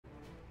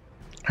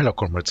Hello,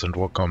 comrades, and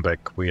welcome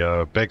back. We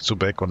are back to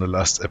back on the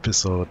last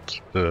episode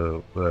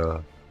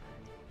where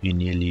we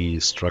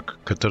nearly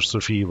struck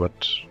catastrophe,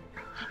 but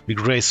we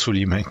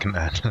gracefully managed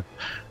and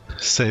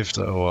saved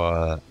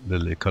our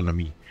little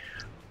economy.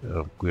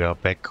 We are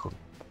back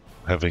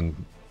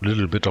having a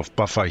little bit of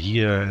buffer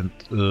here and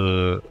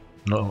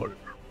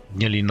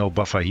nearly no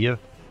buffer here.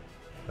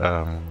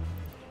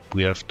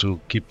 We have to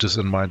keep this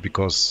in mind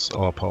because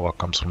our power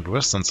comes from the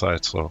western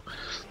side, so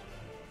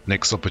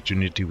next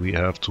opportunity we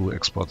have to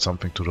export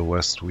something to the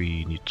west,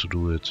 we need to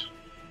do it.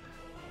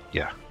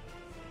 Yeah.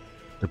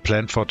 The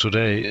plan for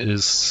today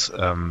is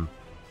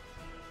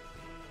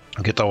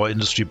get our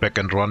industry back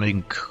and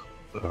running,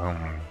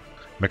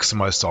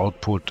 maximize the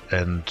output,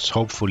 and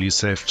hopefully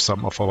save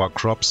some of our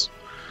crops.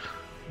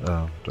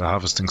 The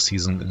harvesting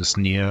season is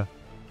near,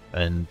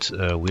 and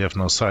we have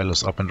no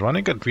silos up and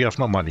running, and we have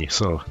no money,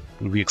 so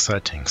it will be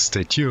exciting.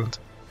 Stay tuned.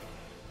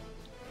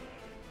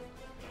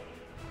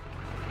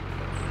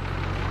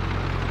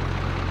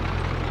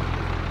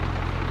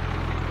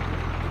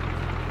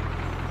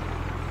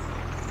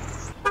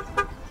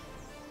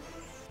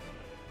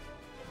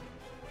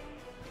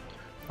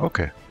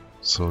 Okay,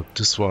 so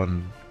this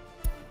one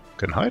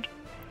can hide.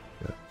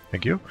 Yeah,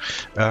 thank you.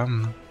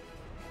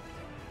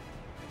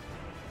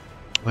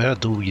 Where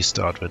do we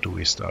start?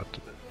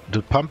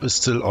 The pump is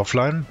still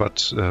offline,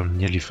 but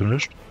nearly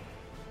finished.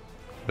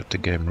 Let the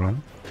game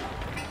run.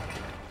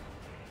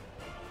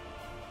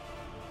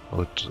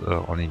 It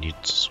only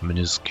needs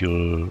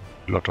minuscule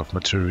lot of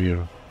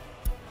material.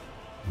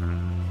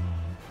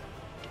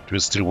 We're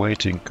still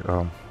waiting.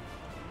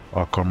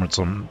 Our comrades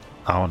are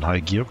on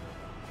high gear.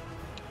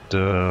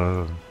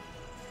 I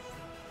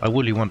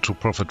really want to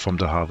profit from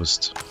the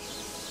harvest.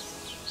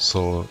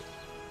 So,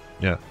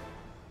 yeah,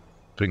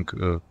 I think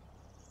a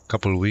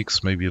couple of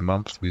weeks, maybe a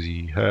month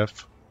we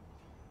have.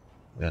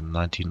 And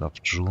 19th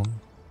of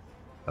June.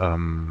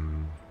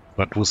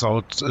 But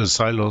without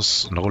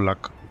silos, no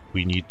luck.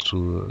 We need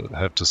to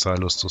have the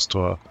silos to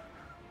store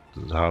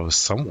the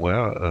harvest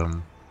somewhere.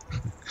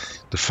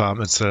 The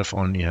farm itself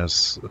only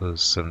has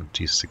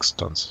 76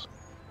 tons.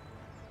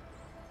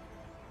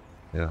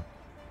 Yeah.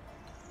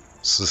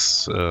 This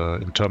is,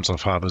 in terms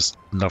of harvest,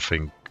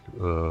 nothing.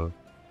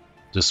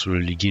 This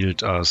will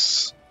yield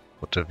us,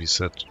 what have we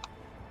said,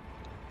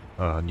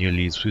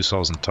 nearly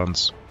 3,000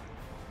 tons.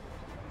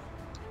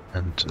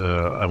 And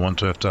I want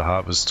to have the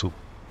harvest to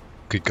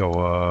kick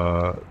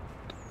our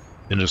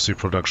industry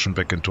production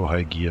back into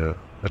high gear.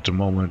 At the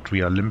moment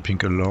we are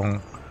limping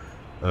along,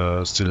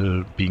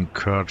 still being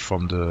cured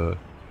from the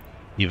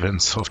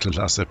events of the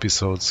last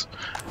episodes.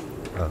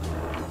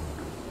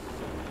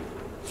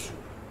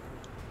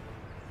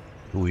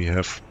 We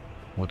have,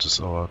 what is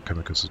our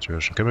chemical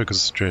situation? Chemical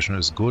situation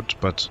is good,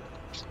 but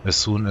as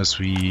soon as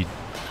we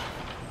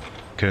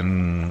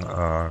can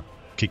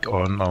kick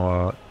on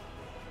our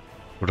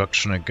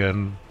production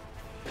again,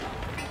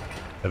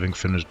 having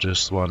finished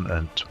this one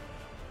and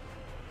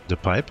the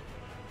pipe,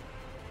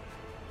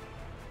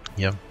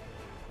 yeah,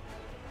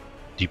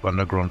 deep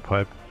underground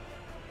pipe,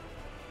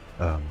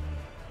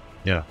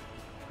 yeah,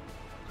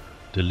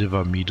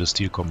 deliver me the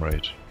steel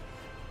comrade.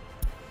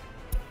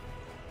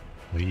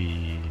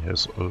 He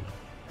has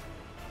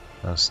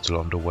still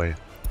on the way.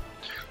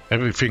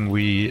 Everything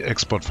we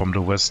export from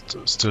the west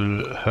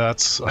still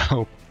hurts.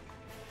 I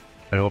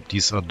hope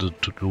these are the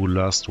two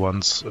last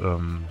ones,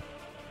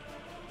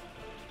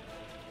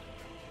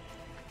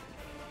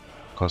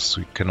 because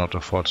we cannot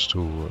afford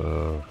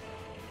to.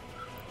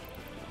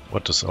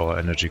 What is our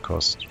energy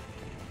cost?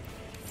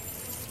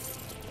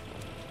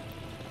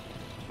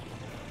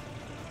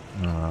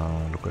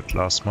 Look at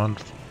last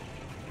month.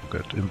 Look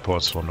at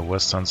imports from the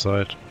western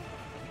side.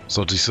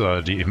 So these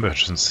are the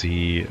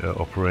emergency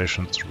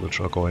operations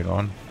which are going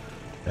on,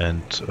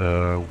 and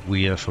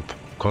we have a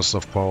cost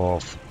of power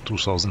of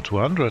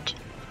 2,200.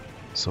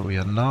 So we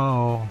are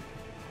now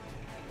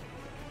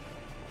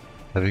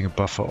having a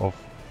buffer of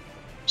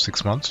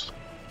 6 months.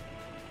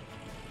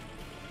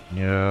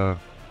 Yeah,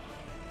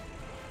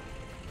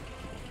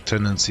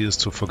 tendency is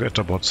to forget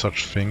about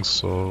such things,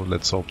 so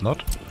let's hope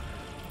not.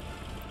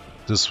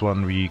 This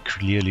one we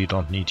clearly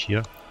don't need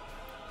here.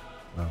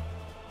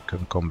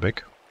 Can come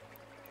back.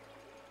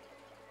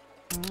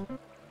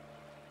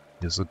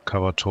 Here's a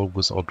covered hole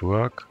without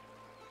work.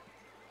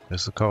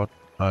 There's a covered.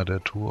 Are there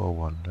two or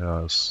one?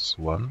 There's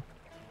one.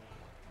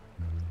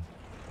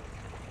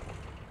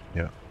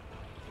 Yeah.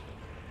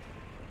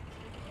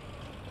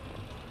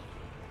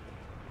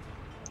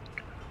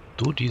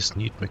 Do these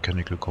need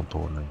mechanical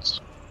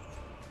components?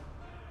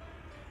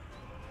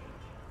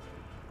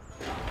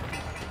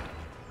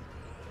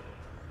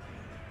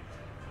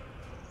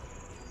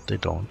 They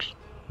don't.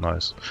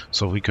 Nice.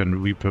 So we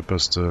can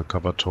repurpose the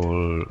covered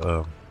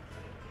hole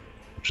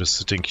which is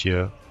sitting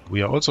here.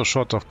 We are also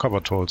short of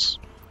covered holes.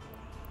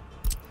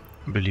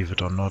 Believe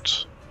it or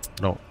not.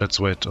 No, let's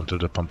wait until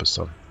the pump is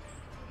done.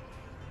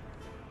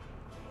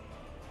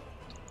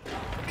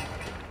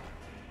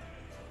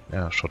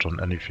 Yeah, shot on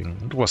anything.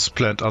 It was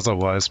planned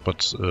otherwise,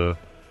 but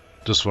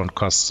this one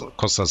costs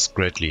us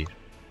greatly.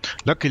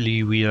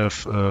 Luckily, we have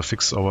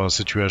fixed our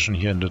situation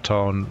here in the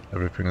town.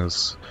 Everything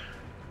is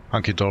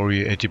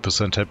hunky-dory,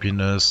 80%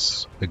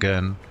 happiness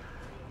again.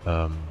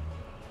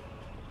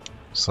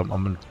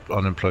 Some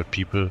unemployed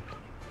people.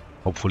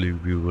 Hopefully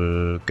we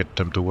will get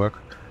them to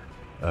work.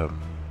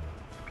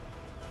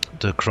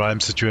 The crime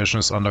situation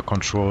is under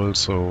control,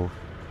 so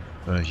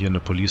here in the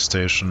police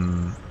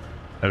station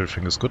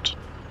everything is good.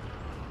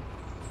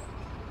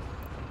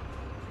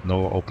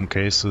 No open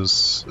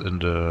cases in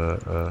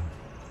the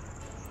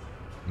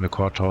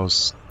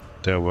courthouse.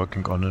 They are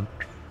working on it,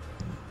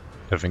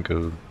 having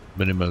a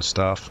minimal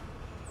staff.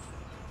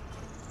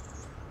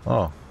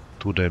 Oh,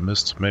 2 day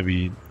missed.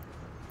 Maybe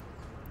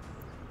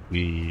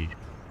we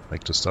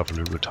make the staff a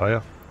little bit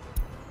higher.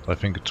 I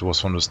think it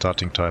was from the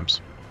starting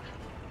times.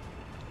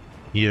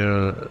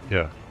 Here,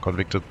 yeah,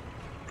 convicted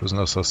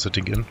prisoners are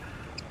sitting in.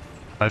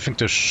 I think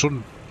they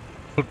should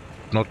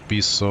not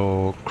be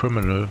so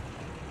criminal.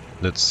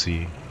 Let's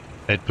see,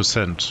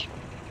 8%.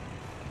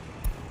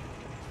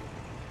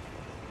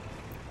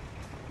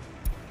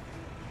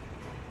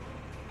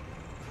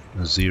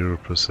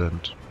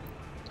 %.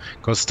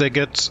 Because they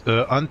get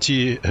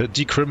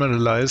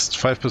decriminalized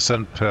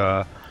 5%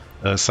 per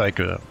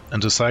cycle,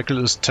 and the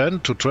cycle is 10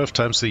 to 12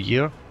 times a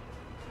year.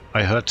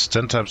 I heard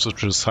 10 times,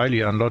 which is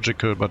highly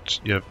unlogical, but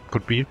yeah,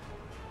 could be.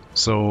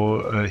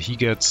 So he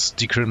gets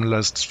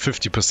decriminalized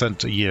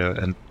 50% a year,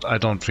 and I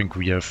don't think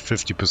we have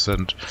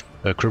 50%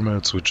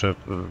 criminals which have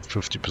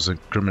 50%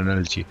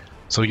 criminality.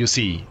 So you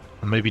see,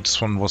 maybe this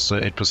one was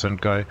the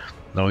 8% guy,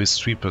 now he's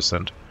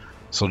 3%.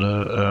 So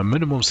the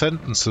minimum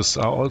sentences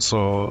are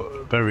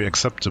also very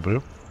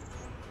acceptable.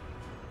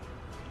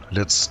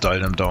 Let's dial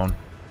them down.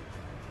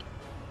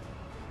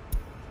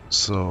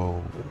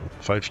 So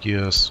 5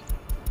 years,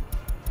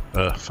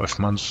 5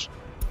 months,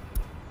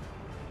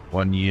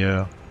 1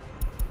 year.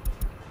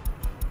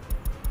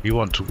 We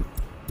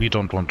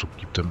don't want to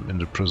keep them in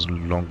the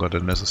prison longer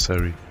than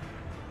necessary.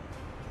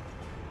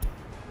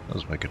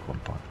 Let's make it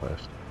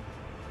 1.5.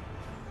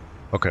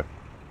 Okay.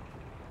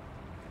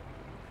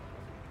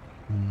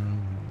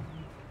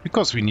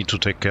 Because we need to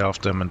take care of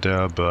them and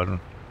their burden.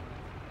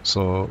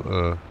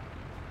 So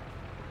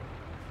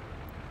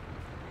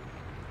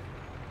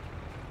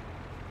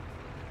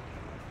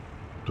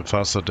the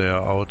faster they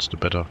are out, the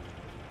better.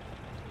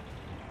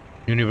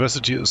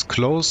 University is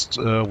closed.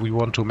 We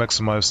want to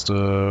maximize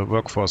the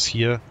workforce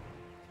here,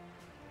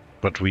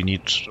 but we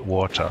need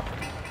water.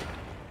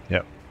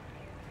 Yeah.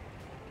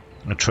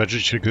 A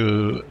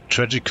tragical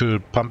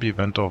pump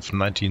event of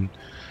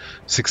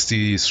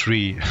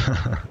 1963.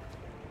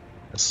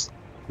 That's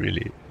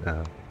really,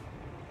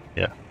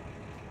 yeah,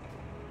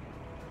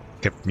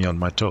 kept me on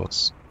my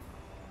toes.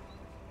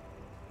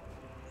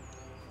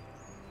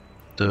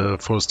 The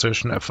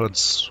forestation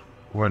efforts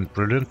went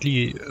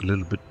brilliantly, a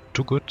little bit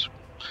too good.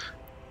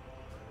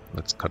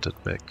 Let's cut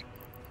it back.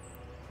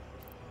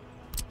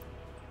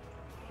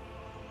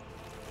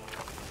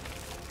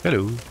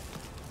 Hello.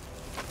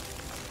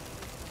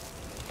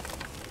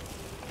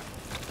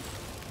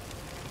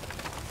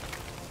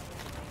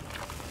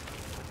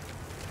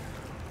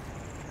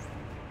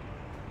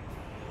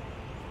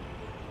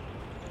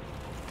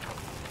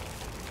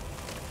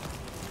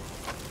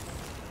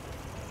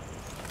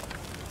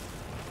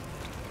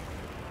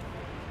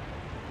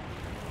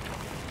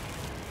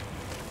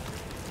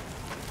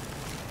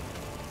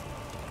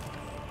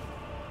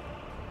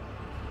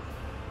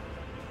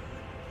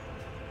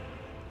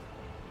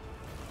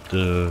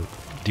 The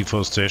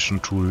deforestation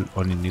tool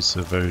only needs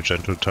a very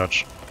gentle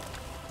touch.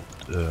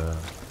 It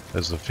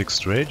has a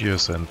fixed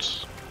radius, and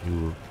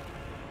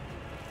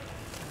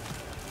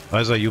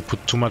either you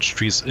put too much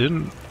trees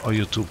in or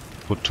you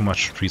put too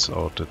much trees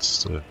out.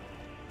 That's the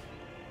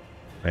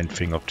main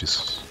thing of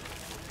this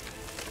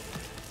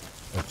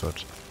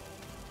effort.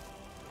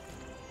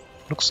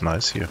 Looks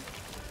nice here.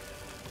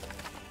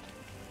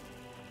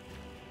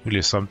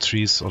 Really, some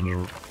trees on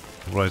the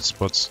right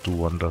spots do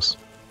wonders.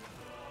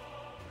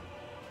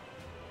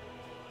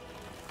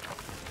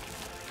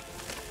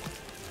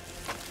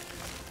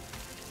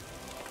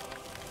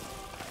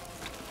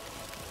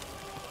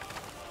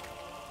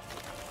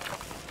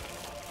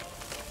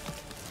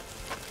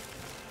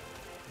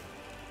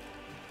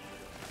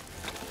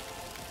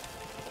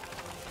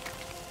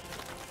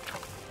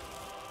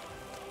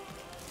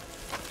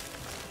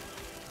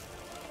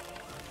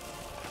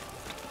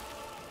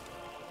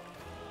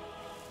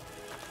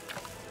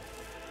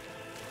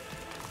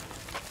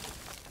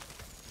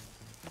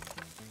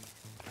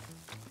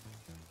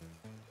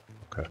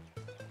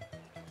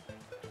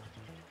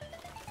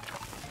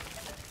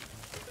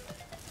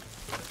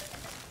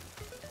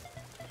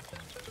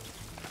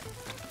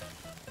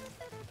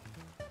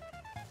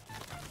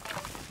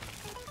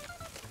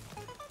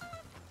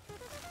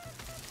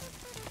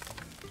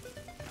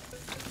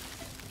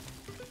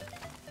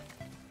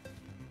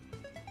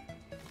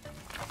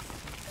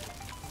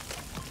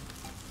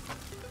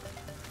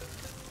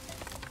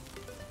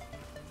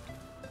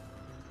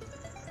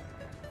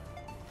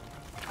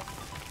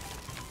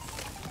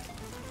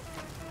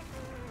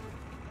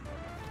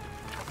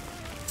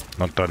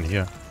 Not done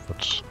here,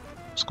 but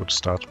It's a good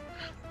start.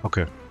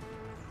 Okay.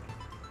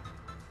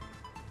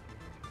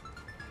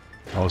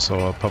 How's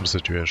our pump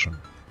situation?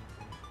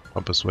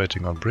 Pump is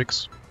waiting on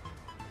bricks.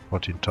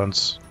 14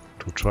 tons,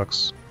 2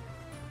 trucks,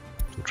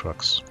 2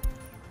 trucks.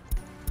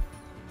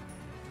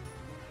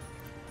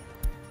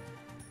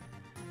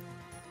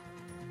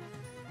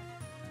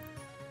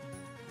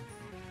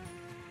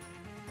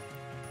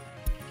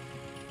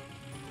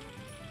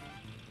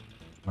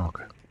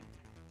 Okay.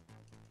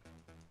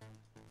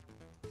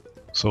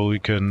 So we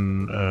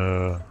can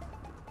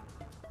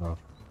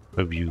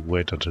maybe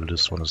wait until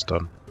this one is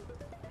done.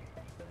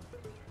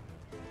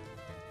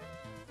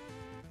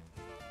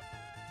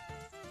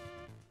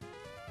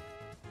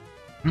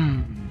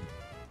 Hmm.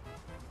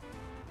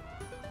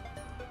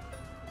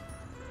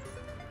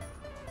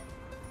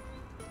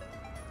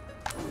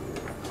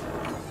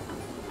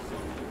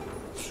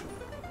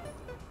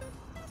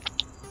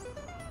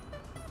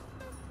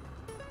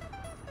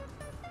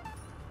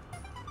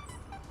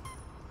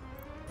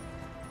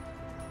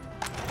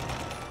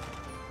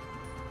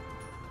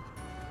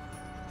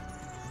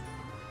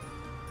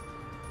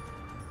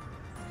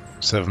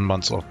 Seven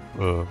months of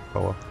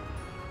power.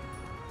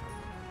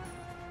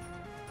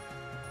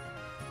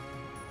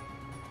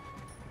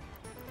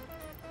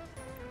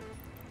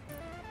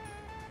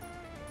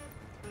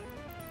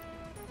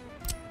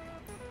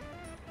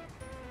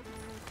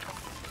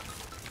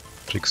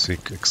 Fixing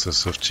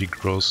excessive G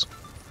growth.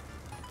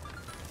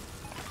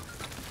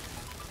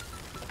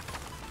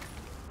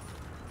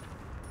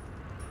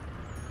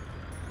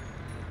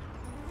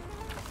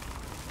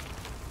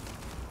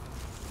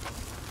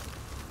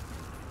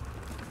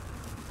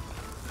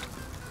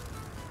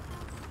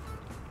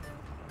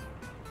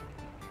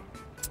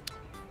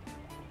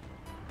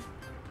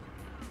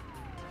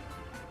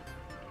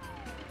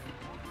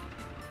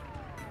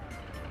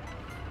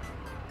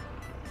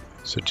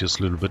 City is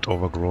a little bit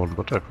overgrown,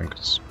 but I think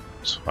it's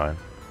fine.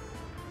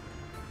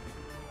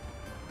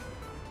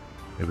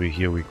 Maybe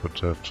here we could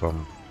have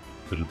some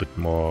little bit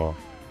more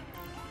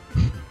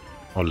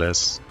or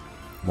less,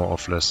 more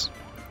of less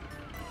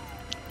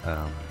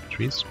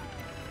trees.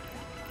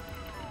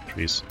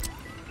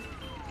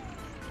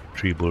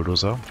 Tree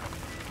bulldozer.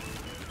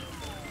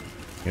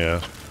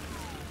 Yeah.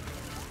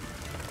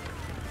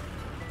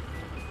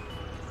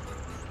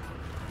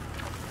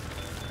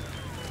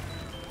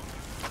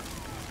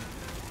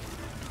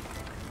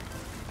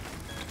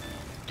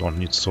 Don't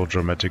need so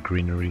dramatic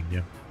greenery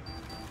here.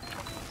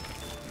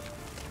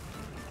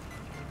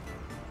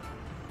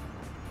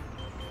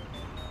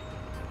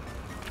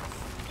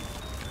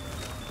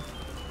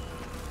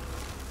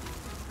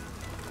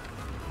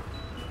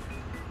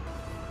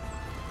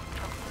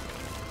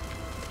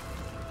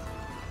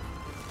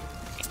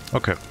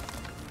 Okay.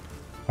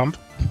 Pump,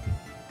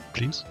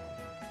 please.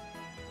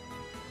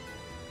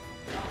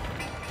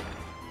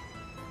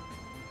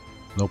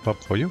 No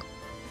pump for you.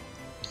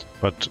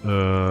 But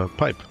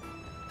pipe.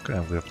 Okay,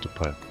 we have the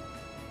pipe.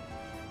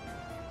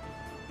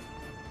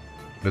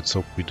 Let's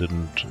hope we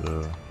didn't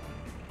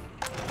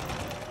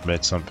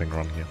made something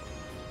wrong here.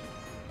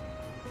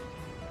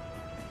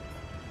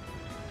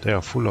 They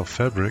are full of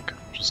fabric,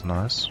 which is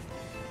nice.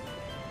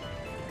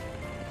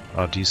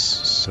 Are these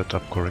set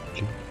up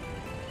correctly?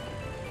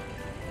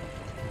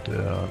 They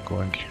are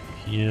going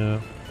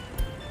here.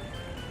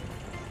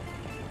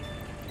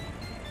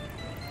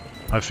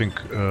 I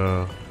think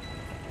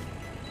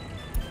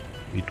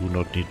we do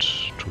not need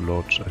to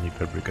load any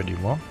fabric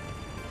anymore,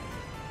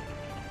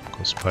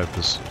 because pipe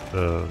is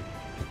the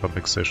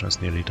pumping station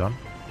is nearly done.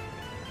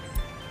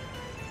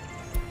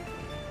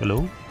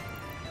 Hello?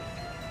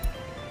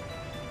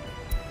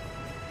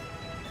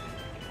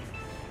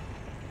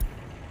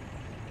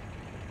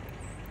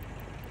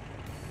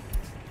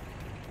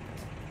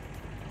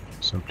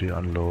 Simply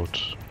unload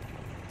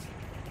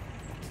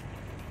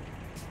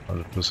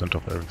 100%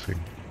 of everything.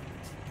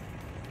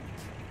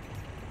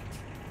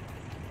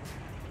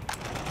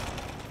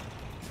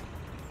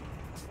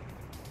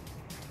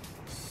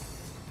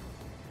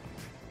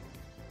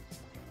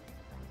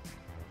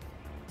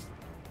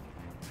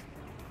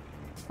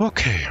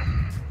 Okay,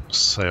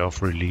 sigh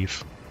of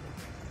relief.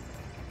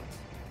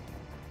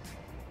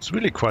 It's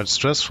really quite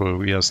stressful.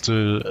 We are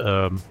still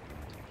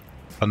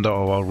under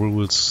our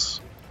rules.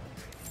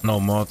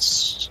 No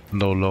mods,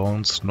 no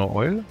loans, no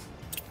oil.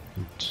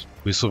 And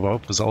we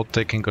survived without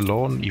taking a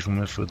loan, even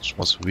if it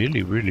was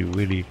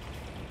really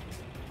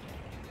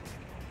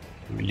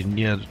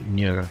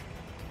near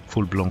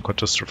full-blown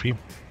catastrophe.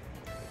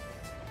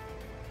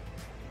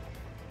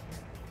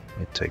 Let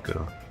me take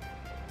a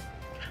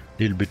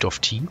little bit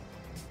of tea.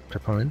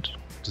 Peppermint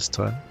this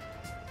time.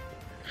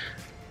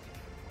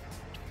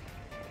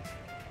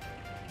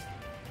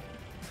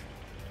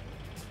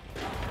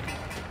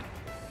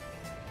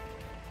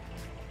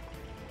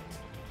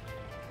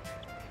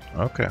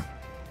 Okay,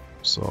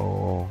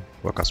 so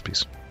workers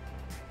piece.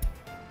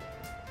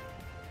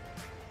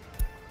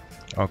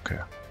 Okay,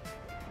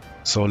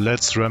 so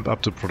let's ramp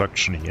up the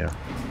production here.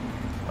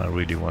 I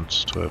really want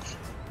to have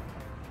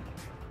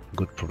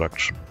good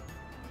production.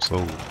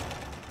 So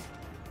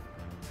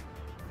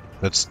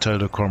Let's tell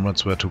the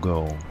comrades where to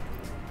go.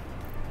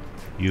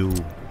 You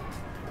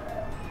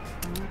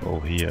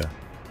go here.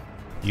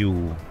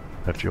 You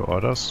have your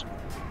orders.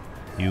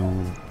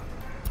 You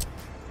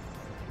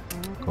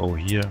go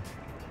here.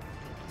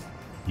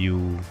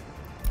 You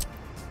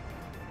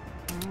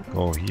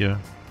go here.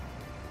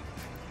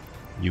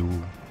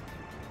 You...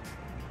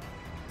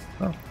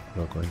 Oh,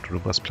 you're going to the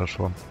bus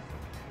platform.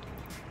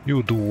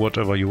 You do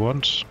whatever you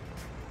want.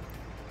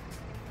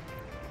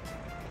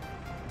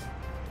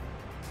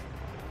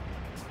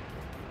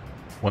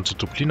 Wanted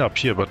to clean up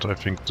here, but I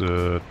think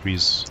the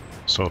trees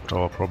solved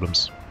our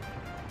problems.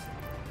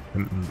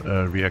 And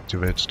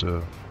reactivate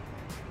the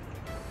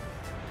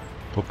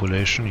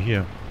population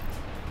here.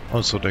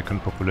 Also, they can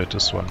populate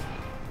this one.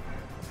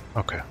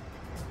 Okay.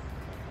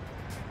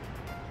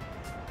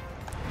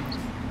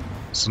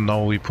 So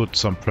now we put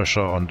some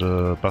pressure on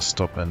the bus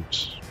stop and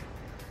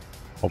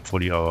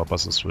hopefully our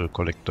buses will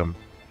collect them.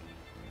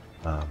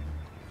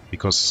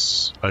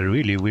 Because I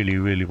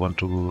really want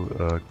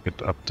to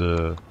get up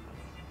the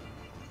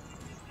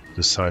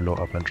silo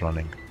up and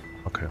running.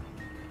 Okay.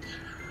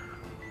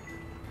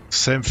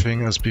 Same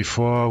thing as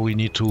before, we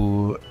need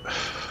to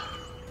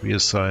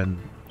reassign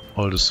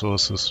all the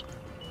sources.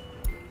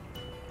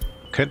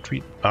 Can't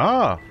we?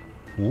 Ah!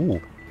 Ooh.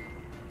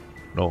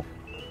 No.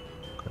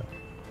 Okay.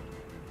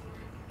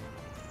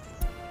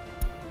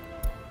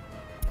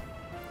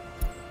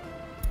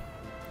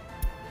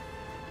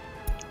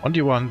 On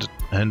the one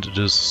hand, it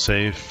is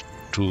safe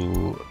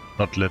to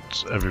not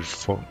let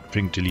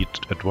everything delete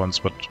at once,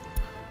 but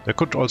there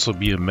could also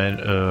be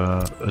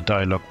a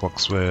dialog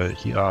box where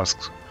he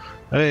asks,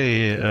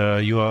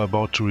 "Hey, you are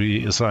about to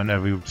reassign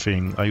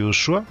everything. Are you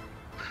sure?"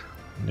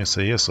 And you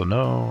say yes or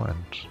no,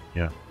 and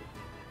yeah.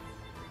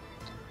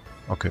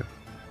 Okay.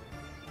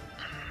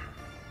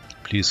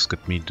 Please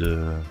get me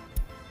the...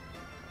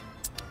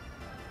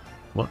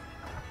 What?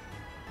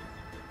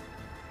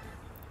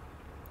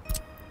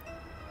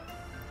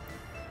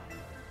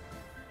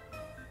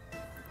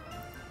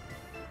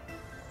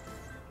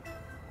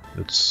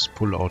 Let's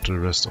pull out the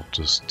rest of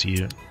the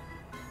steel.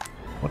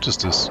 What is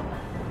this?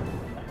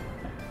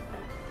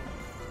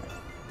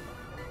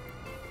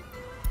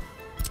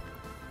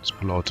 Let's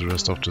pull out the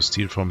rest of the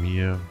steel from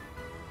here.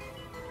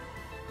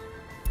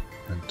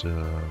 And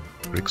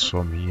bricks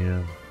from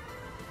here.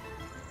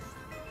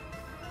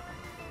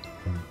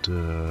 And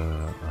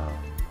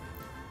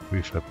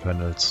refab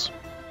panels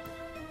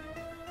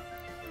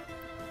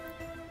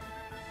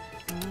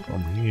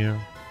from here.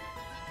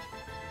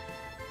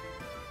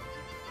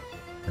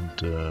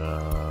 And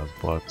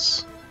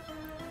boards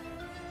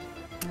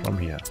from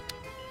here.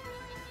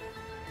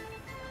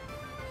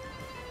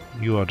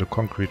 You are the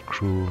concrete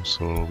crew,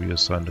 so we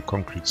assign the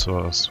concrete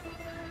source.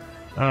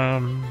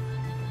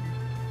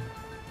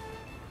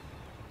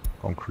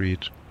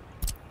 Concrete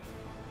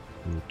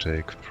you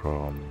take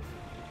from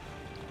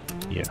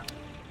here.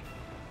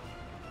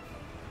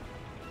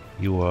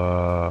 You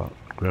are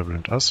gravel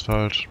and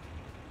asphalt.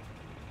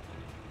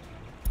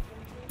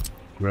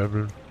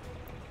 Gravel.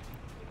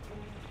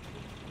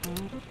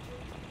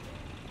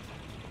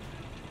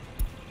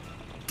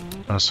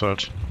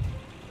 Asphalt.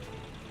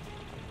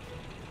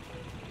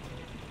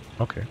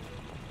 Okay.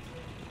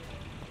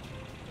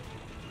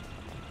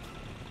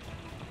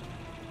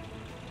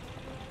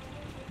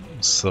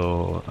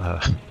 So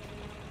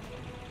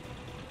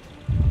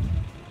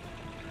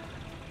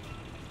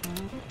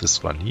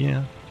this one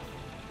here,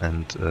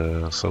 and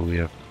so we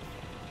have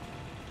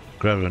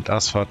gravel and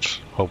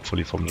asphalt,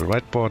 hopefully from the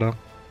right border.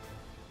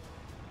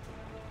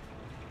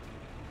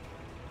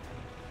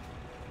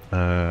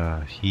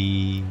 I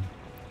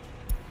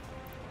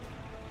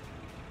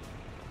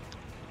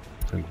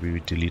think we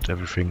delete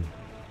everything.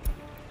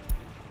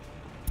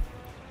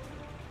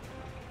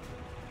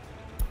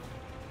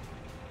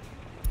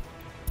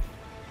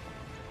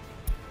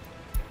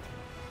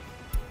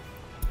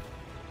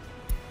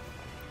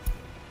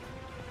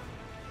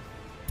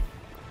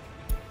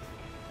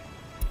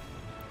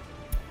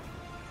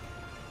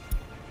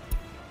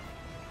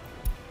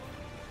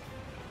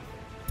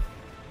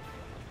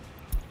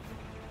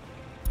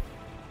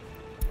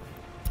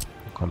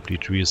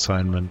 Complete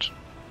reassignment.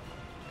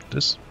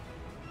 This.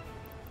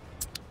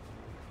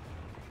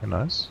 Okay,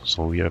 nice.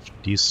 So we have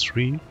these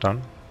three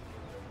done.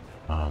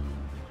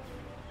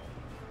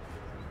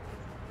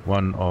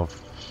 One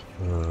of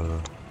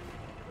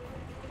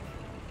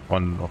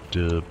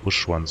the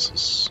bush ones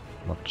is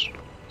not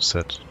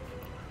set.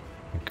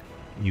 Like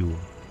you.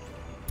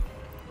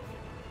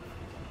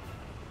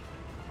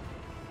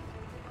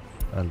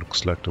 That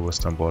looks like the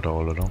western border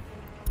all along.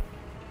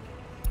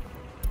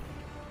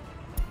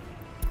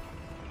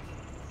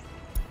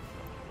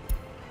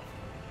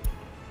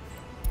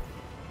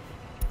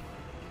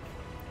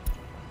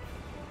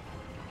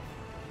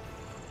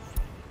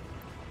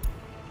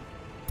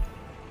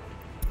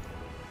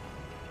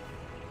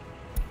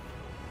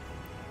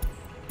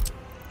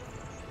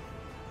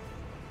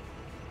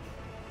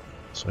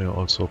 So you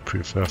also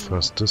prefer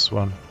first this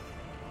one,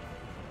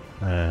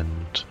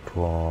 and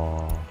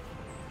for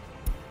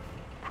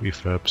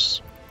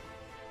prefabs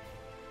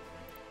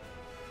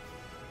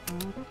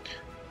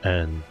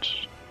And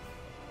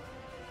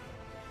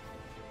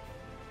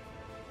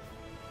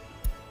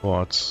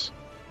what's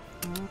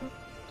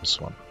this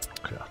one?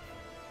 Okay.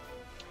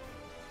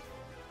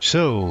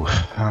 So,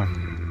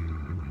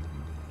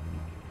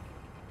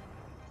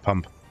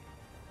 pump.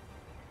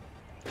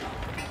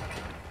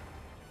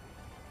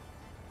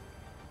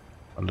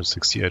 Under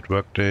 68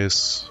 work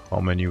days. How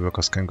many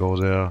workers can go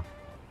there?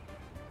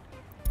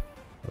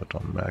 But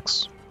on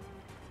max.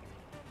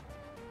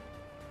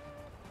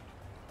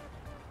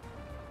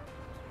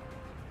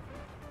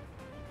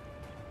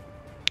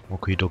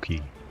 Okie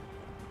dokie.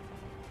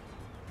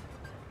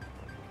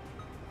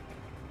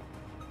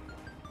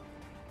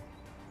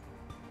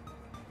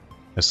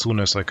 As soon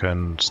as I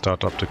can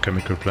start up the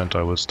chemical plant,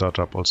 I will start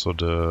up also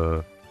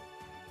the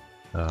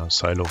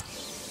silo.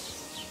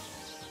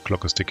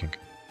 Clock is ticking.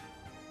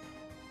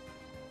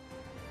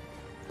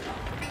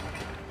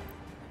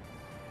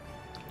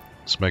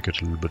 Let's make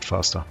it a little bit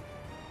faster.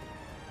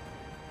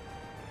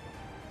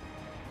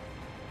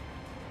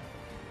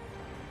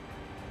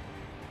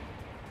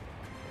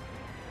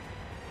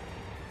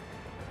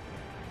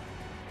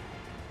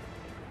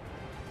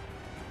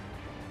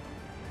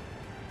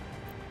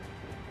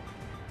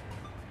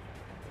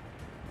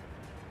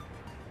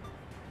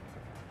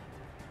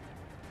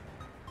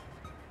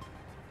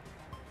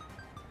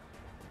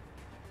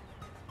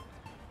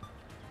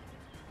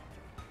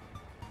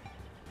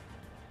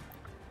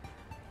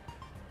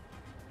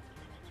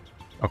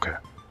 Okay.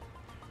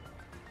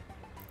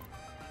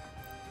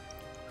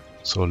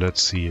 So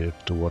let's see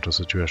if the water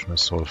situation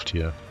is solved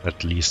here,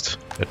 at least,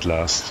 at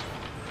last.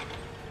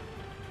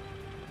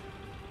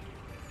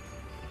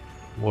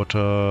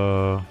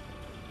 Water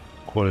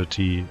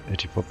quality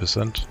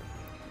 84%.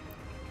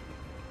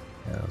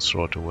 Yeah, let's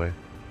throw it away.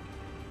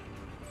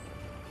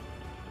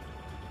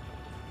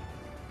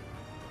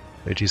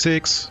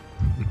 86.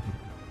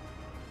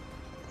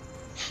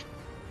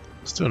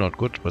 Still not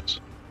good, but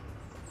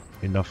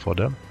enough for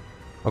them.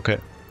 Okay.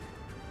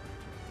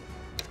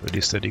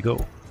 Ready, steady,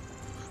 go.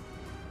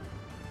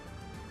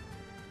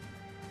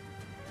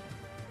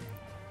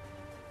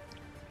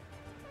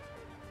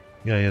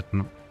 Yeah, yet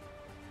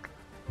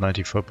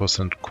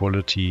 94%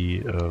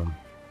 quality.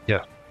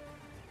 Yeah,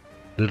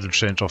 little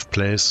change of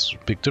place,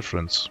 big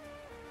difference.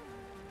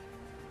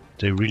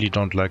 They really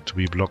don't like to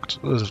be blocked.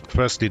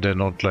 Firstly, they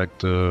don't like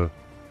the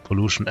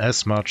pollution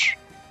as much.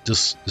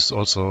 This is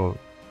also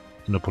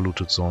in a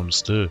polluted zone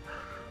still.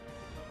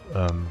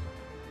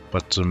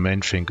 But the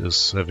main thing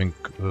is having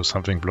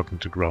something blocking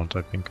the ground,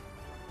 I think.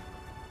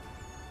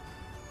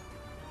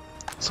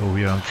 So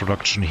we are in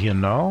production here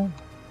now.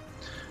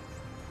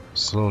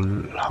 So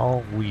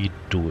how we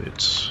do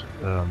it?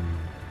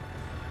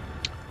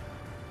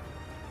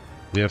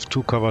 We have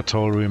 2 cover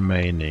tower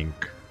remaining,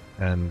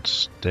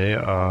 and they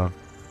are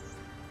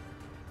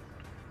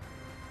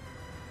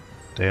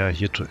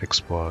here to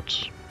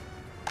export.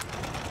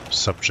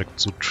 Subject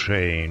to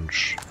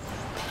change.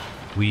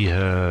 We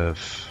have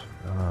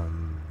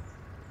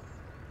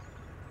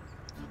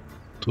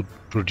to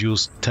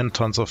produce 10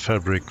 tons of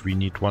fabric, we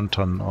need 1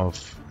 ton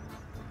of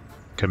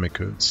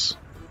chemicals.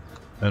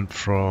 And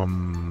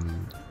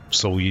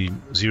so we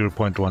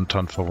 0.1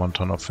 ton for 1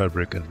 ton of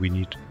fabric, and we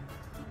need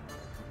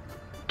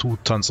 2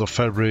 tons of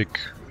fabric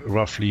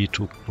roughly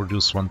to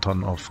produce 1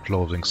 ton of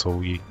clothing. So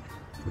we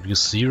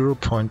produce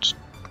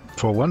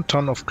for 1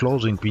 ton of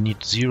clothing we need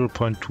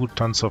 0.2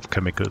 tons of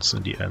chemicals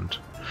in the end.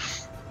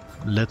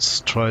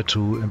 Let's try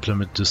to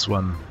implement this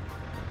one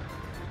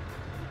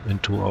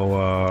into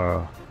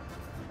our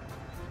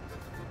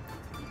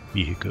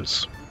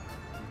vehicles.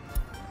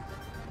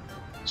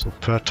 So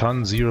per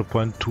ton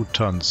 0.2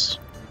 tons.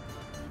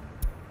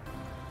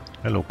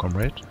 Hello,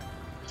 comrade.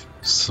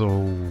 So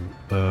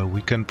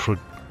we can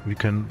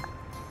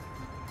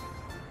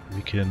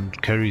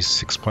carry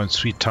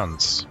 6.3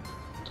 tons.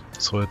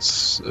 So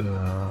it's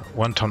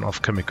 1 ton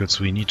of chemicals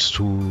we need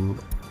to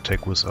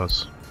take with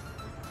us.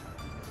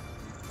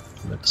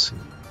 Let's see.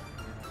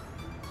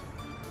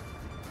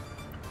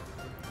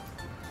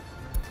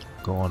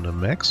 Go on the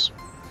max.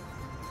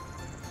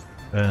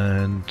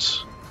 And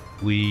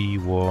we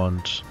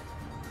want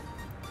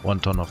 1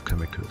 ton of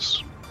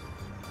chemicals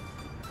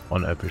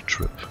on every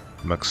trip,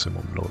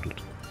 maximum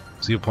loaded.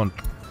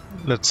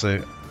 Let's say,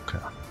 okay,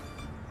 a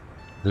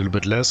little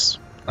bit less,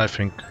 I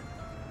think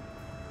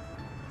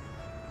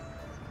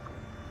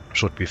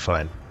should be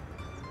fine.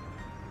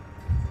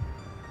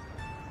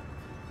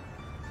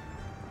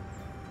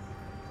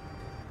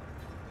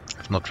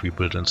 If not,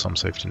 rebuild in some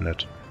safety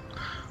net.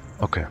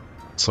 Okay.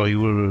 So you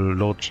will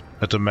load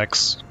at the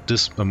max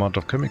this amount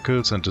of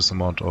chemicals and this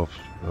amount of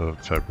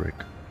fabric.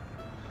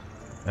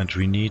 And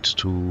we need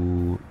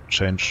to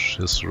change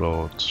his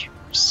road.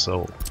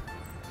 So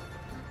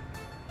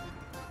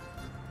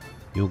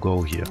you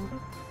go here.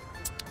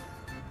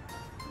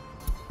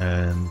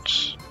 And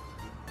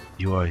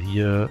you are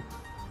here.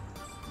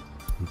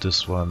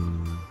 This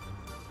one,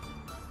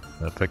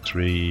 the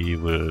factory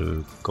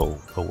will go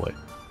away.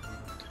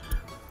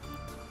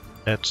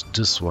 At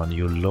this one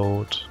you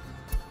load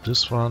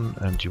this one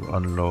and you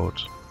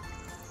unload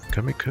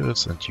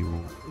chemicals and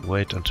you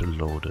wait until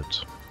loaded.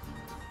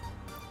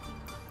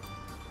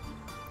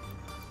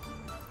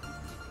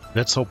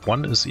 Let's hope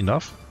 1 is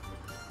enough.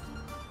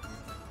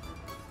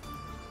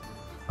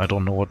 I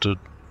don't know what the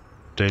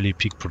daily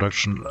peak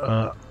production...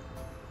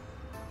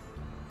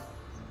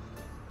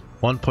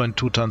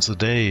 1.2 tons a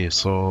day,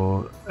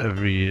 so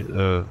every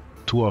 2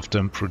 of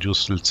them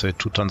produce, let's say,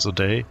 2 tons a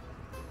day.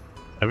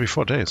 Every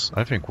 4 days.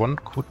 I think 1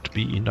 could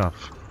be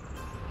enough.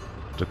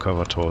 The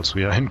cover tolls.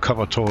 We are in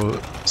cover toll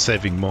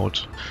saving mode.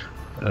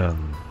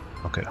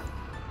 Okay.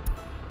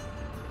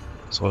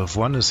 So if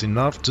 1 is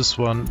enough, this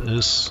one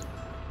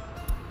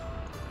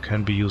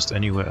can be used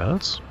anywhere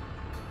else.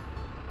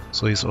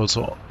 So he's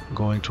also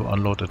going to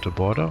unload at the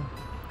border.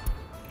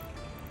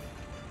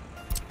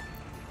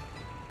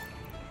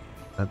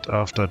 And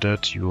after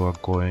that you are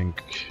going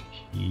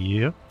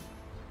here.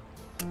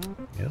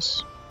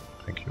 Yes,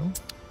 thank you.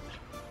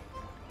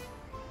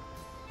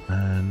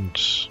 And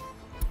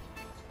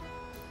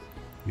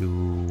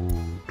you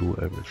do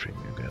everything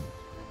again.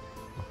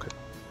 Okay.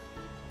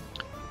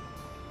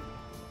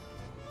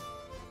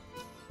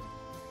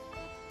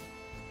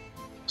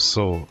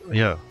 So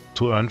yeah,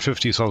 to earn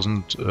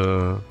 50,000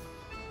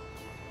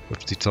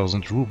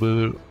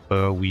 ruble,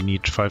 we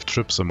need 5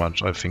 trips a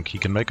month. I think he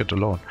can make it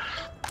alone.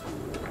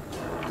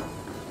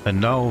 And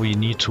now we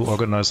need to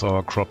organize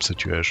our crop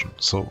situation.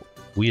 So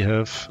we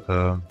have,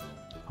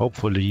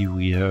 hopefully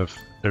we have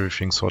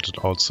everything sorted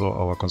out so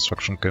our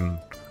construction can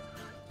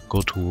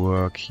go to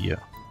work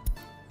here.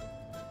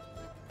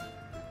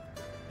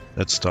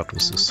 Let's start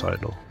with this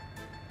silo.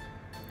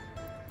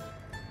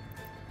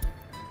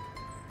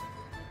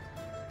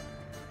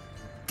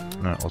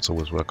 Also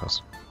with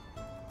workers.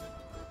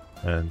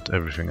 And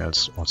everything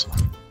else also.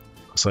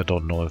 Because I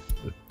don't know if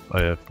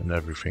I have in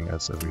everything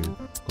else every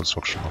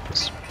construction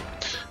office.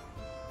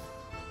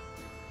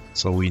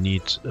 So we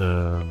need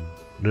a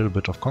little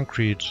bit of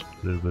concrete,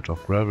 a little bit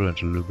of gravel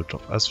and a little bit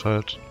of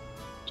asphalt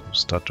to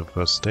start the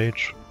first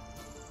stage.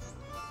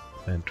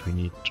 And we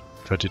need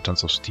 30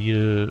 tons of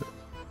steel,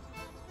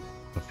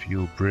 a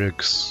few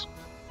bricks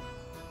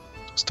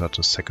to start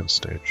the second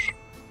stage,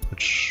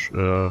 which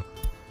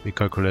we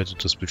calculated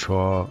this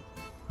before,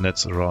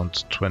 nets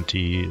around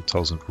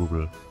 20,000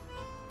 ruble.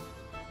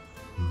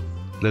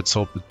 Let's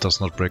hope it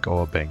does not break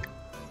our bank.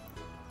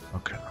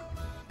 Okay.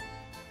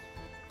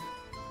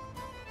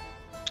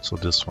 So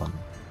this one.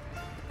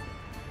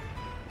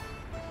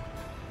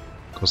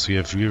 Because we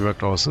have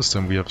reworked our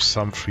system, we have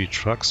some free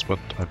trucks, but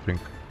I think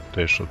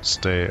they should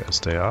stay as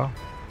they are.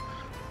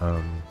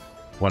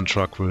 One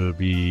truck will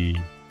be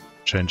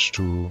changed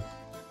to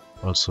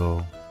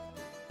also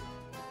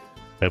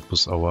help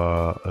with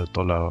our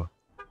dollar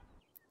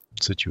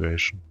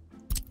situation.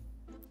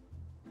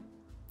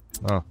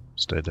 Ah,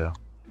 stay there.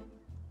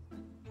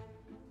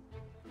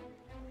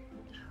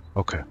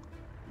 Okay.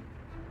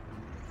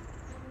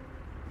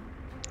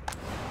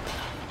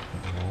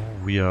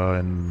 We are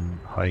in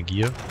high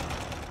gear.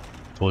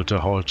 Told the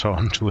whole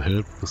town to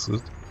help with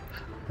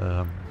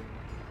it.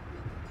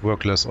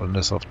 Work less or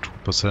less of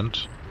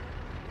 2%.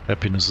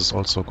 Happiness is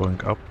also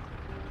going up.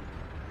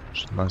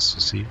 Which is nice to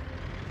see.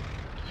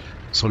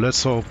 So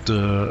let's hope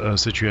the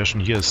situation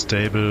here is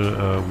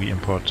stable. We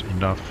import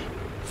enough.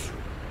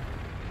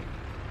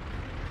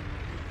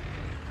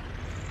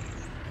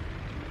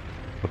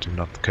 Put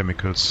enough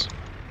chemicals.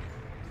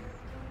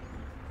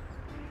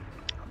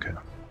 Okay.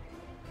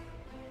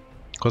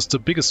 Because the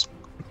biggest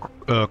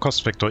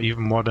cost factor,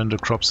 even more than the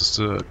crops, is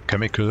the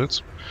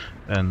chemicals.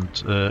 And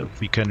if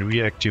we can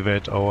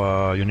reactivate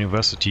our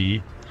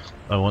university,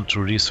 I want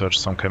to research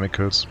some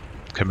chemicals,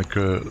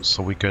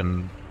 so we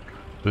can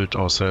build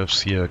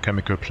ourselves here a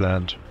chemical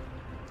plant.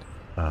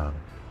 Yeah.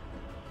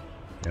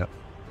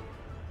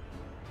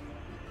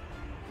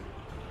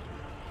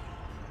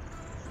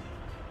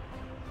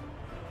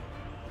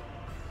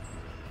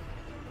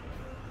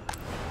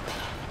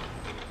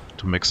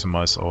 To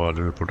maximize our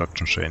little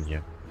production chain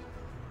here.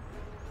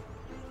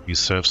 Be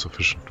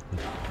self-sufficient.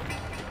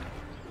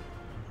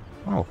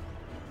 Oh,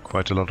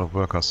 quite a lot of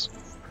workers.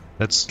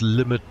 Let's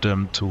limit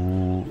them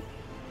to...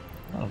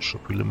 Oh,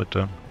 should we limit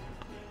them?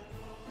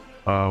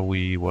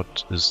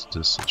 What is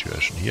this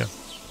situation here?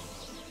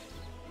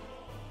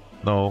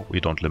 No, we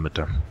don't limit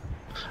them.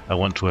 I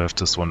want to have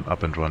this one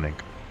up and running.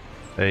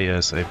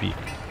 ASAP.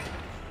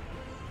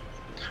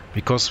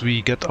 Because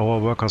we get our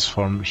workers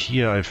from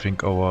here, I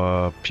think,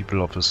 our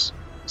people office.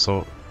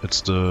 So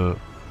it's the...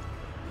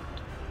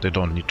 They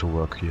don't need to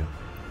work here.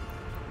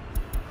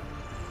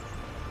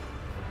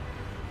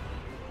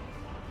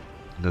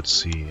 Let's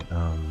see.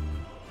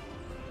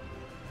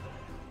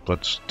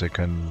 But they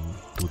can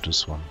do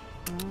this one.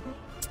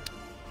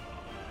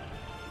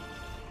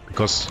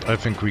 Because I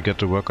think we get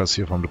the workers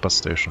here from the bus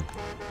station.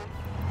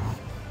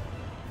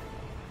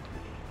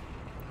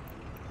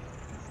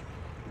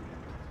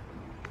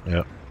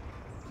 Yeah.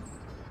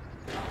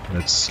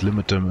 Let's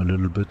limit them a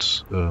little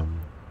bit.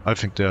 I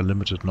think they are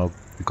limited now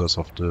because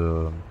of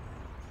the...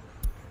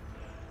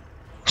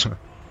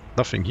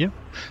 Nothing here.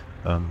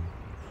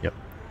 Yeah.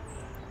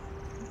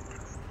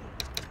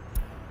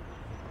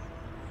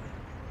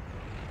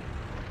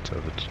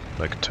 have it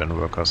like 10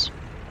 workers.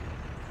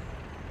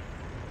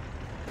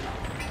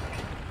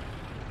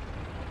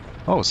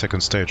 Oh,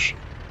 second stage.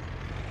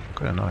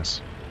 Okay,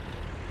 nice.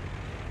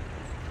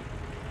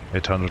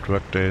 800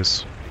 work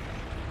days.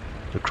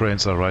 The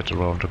cranes are right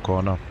around the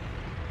corner.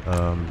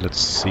 Let's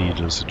see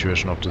the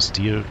situation of the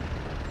steel.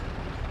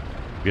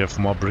 We have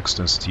more bricks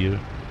than steel.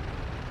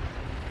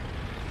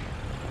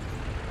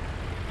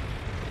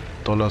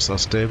 Dollars are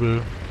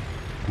stable.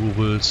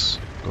 Rubles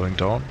going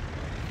down.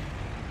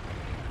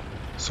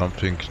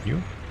 Something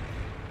new?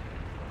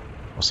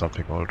 Or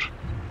something old?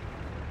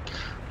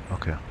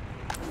 Okay.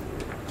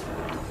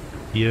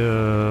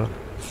 Here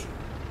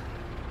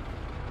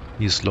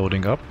he's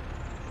loading up.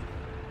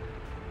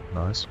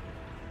 Nice.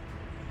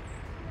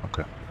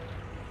 Okay.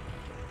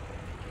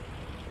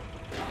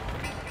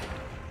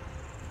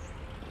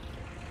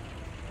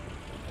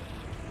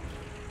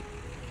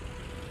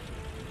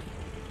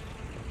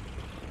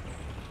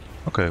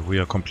 Okay, we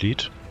are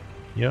complete.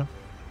 Yeah.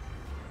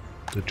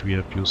 Did we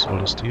have used all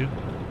the steel?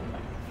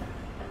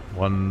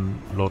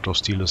 One load of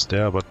steel is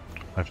there, but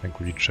I think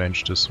we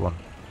changed this one.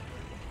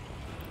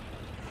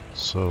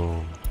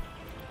 So,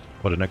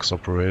 for the next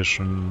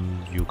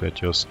operation, you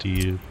get your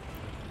steel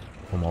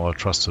from our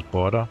trusted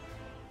border.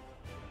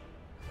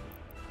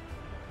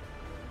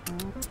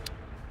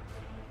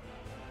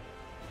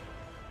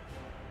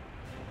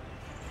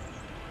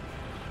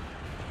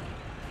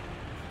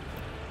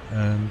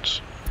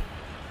 And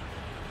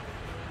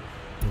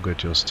you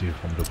get your steel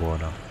from the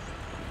border.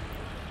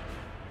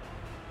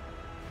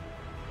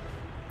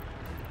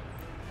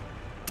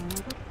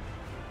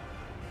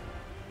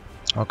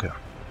 Okay.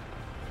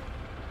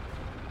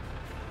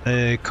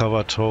 A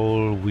cover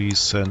toll we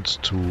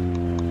sent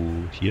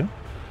to here.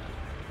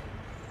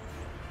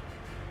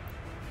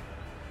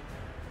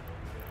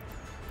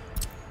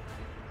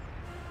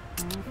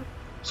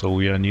 So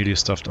we are nearly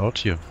stuffed out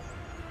here.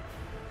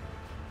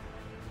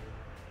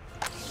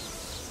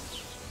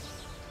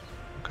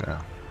 Okay.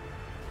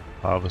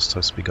 Harvest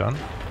has begun.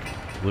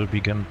 Will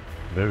begin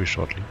very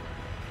shortly.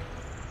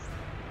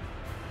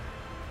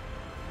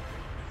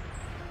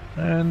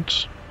 And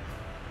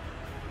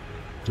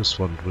this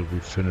one will be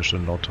finished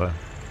in no time.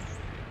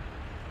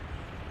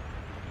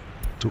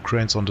 2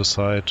 cranes on the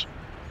side.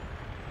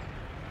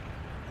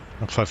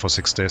 And 5 or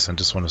 6 days and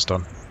this one is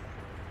done.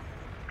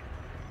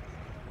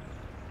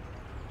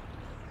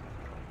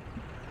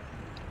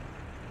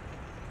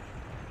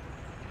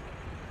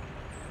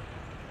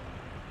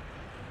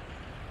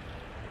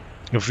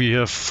 If we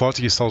have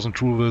 40,000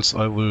 rubles,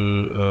 I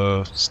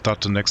will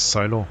start the next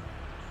silo.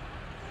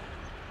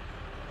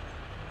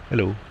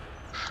 Hello.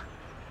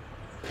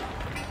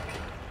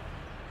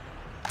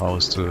 How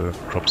is the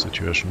crop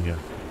situation here?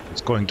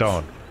 It's going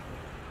down.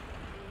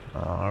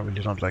 I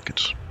really don't like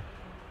it.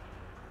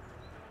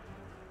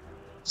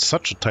 It's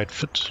such a tight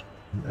fit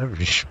in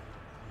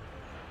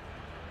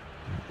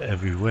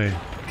every way.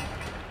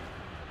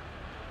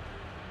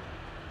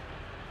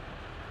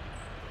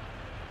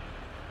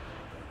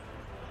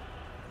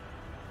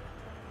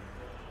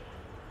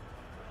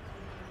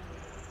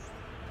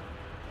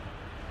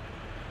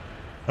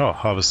 Oh,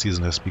 harvest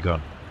season has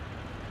begun.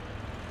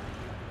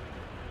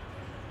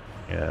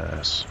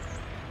 Yes.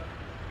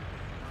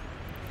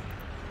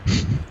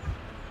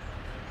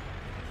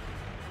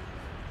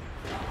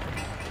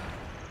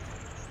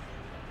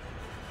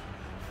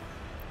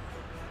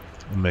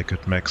 Make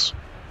it max.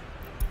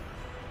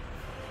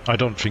 I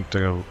don't think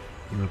there will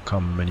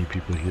come many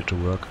people here to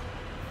work.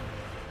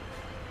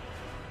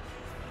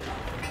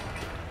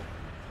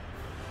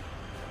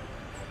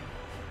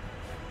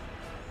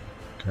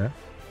 Okay.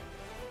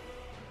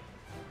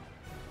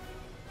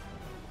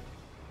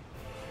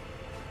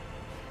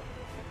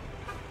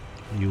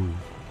 You.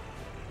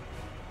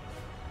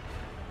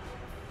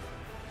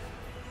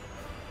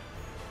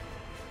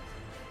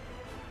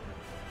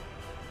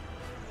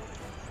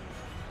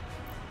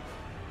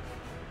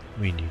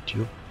 We need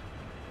you.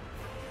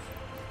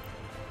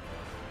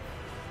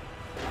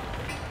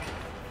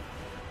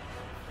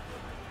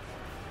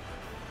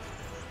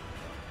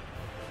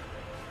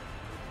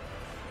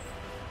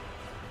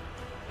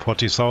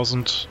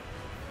 $40,000.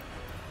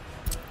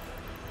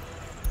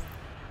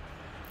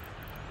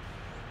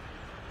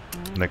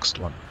 Next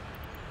one.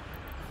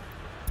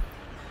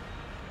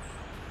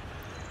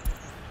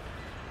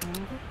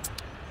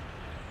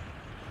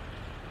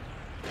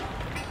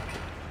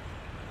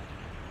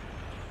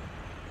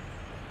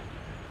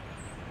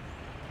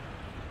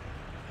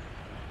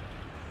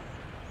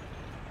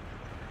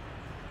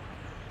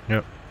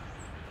 Yeah.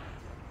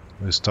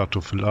 We start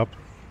to fill up.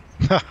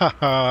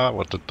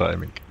 What a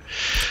timing.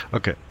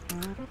 Okay.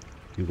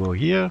 You go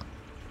here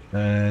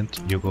and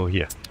you go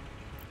here.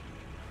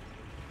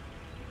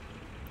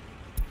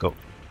 Go.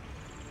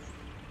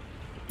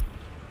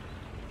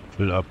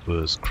 Fill up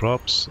with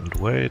crops and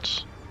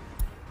wait.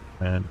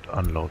 And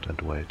unload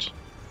and wait.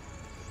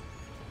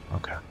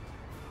 Okay.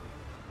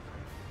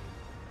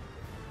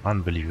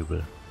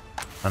 Unbelievable.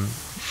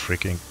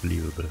 Unfreaking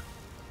believable.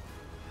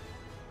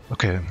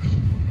 Okay.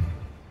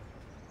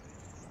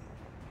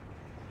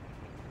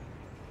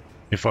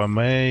 If I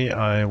may,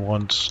 I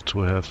want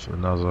to have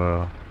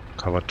another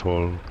cover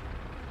toll.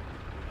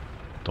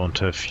 Don't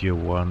have here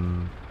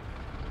one.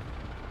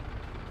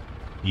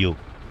 You.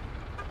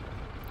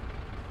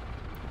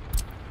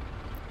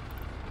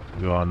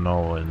 You are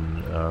now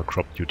in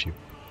crop duty.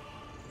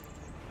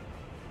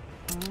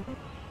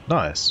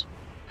 Nice.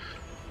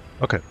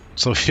 Okay,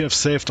 so we have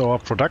saved our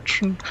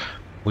production.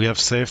 We have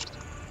saved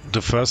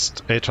the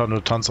first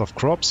 800 tons of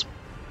crops.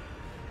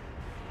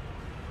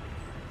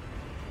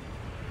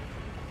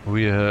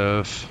 We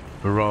have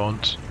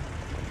around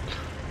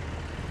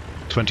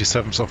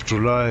 27th of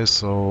July,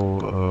 so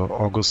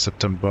August,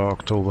 September,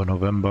 October,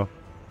 November.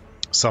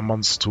 Some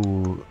months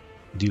to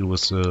deal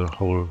with the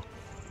whole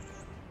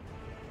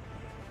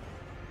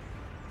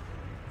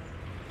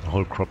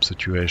crop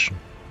situation.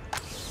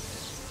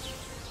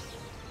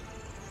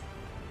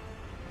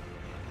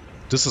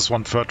 This is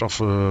 1/3 of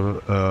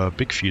a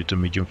big field, a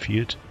medium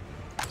field.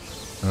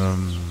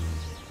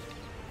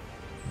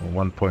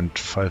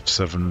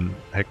 1.57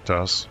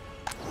 hectares.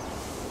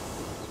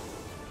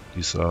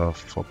 These are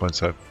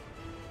 4.7,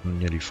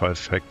 nearly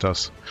 5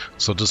 hectares.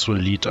 So this will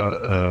lead.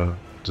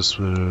 This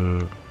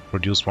will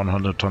produce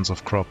 100 tons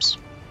of crops,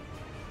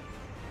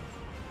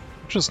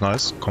 which is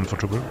nice,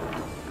 comfortable.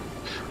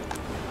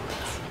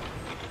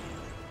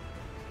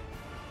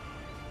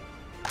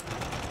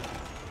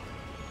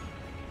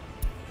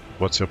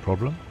 What's your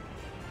problem?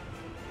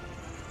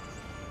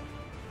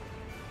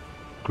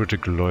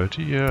 Critical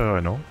loyalty? Yeah, I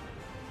know.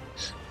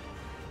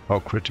 How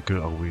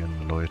critical are we in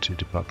the loyalty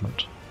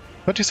department?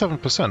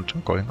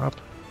 37%, going up.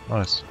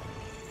 Nice.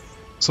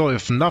 So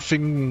if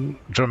nothing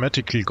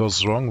dramatically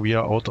goes wrong, we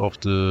are out of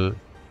the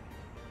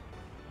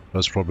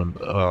first problem.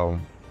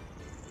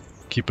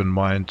 Keep in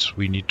mind,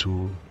 we need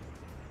to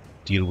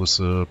deal with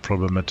the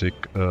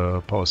problematic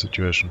power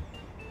situation.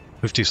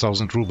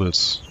 50,000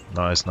 rubles.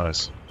 Nice,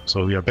 nice.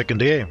 So we are back in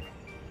the game.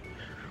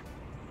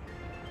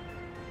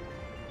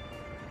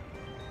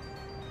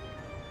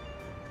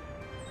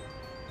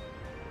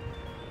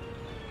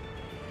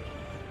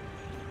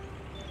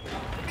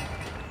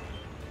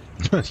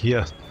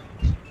 Yeah.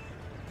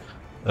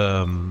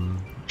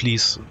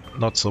 Please,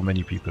 not so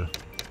many people.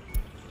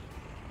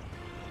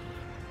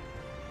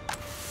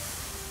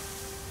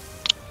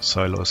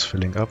 Silo is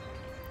filling up.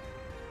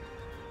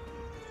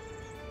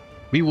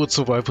 We would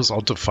survive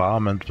without the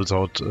farm and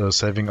without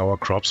saving our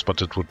crops,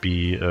 but it would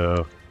be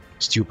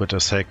stupid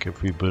as heck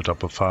if we build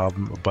up a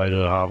farm, buy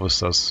the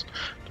harvesters,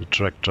 the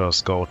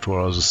tractors, go to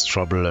all this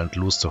trouble and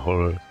lose the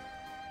whole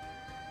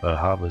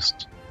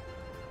harvest.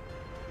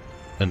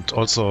 And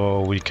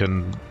also we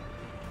can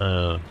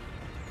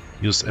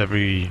use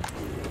every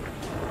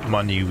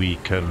money we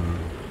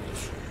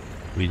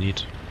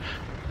need.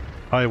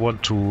 I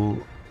want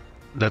to,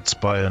 let's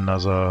buy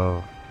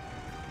another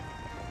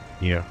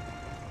here.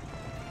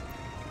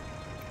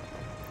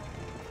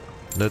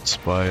 Let's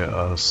buy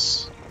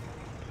us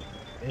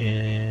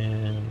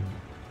in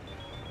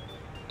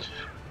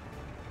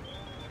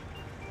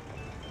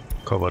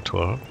cover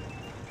tour.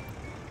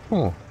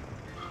 Oh,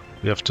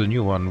 we have the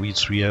new one,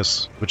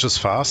 V3S, which is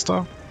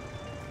faster,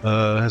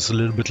 has a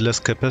little bit less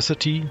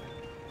capacity.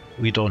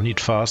 We don't need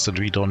fast and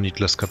we don't need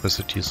less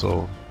capacity,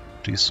 so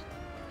please.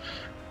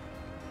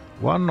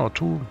 1 or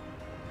 2.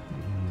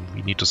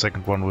 We need the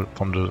second one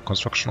from the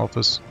construction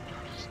office.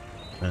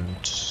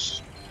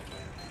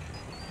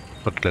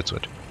 But let's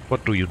wait.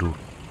 What do? You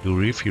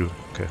refuel?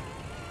 Okay.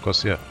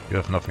 Because yeah, you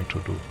have nothing to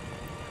do.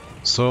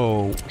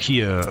 So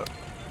here,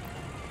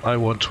 I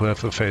want to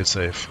have a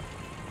failsafe,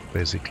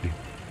 basically.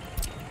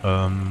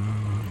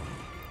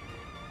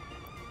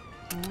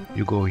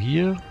 You go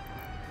here.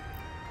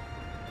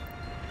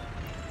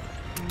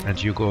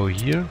 And you go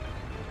here.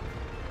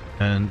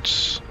 And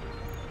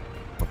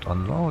what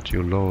unload?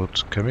 You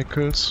load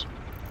chemicals.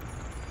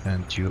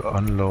 And you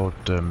unload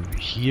them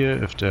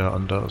here if they're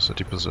under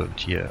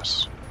 30%.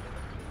 Yes.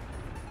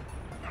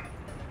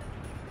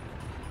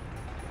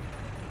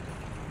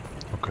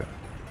 Okay.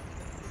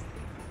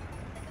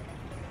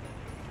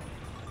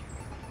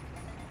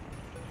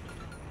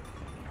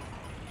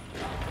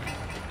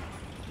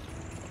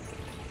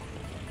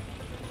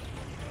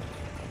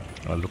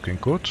 Are looking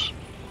good.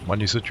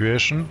 Money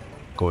situation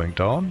going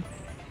down.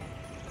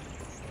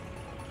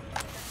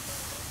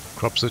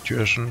 Crop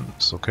situation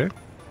is okay.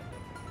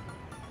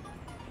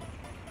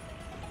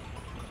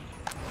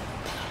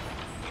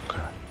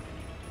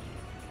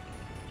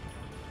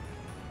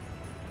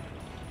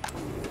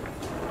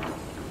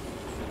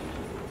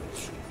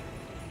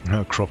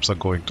 Crops are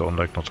going down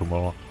like not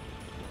tomorrow.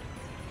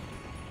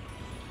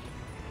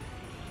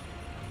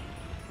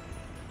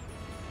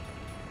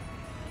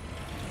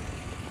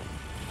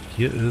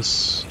 Here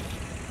is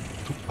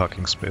 2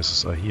 parking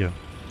spaces are here.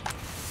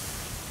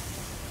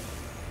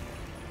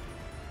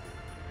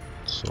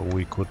 So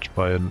we could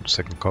buy a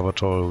second cover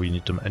tower, we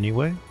need them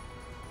anyway.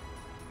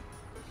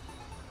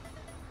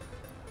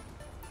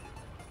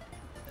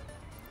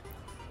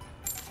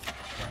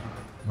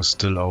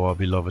 Still our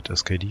beloved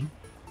SKD.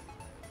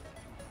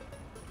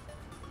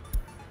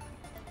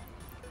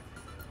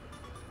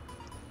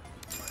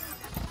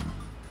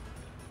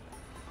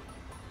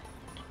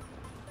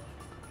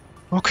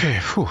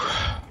 Phew.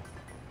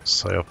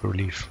 Sigh of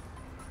relief.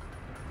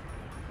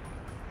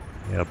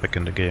 Yeah, back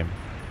in the game.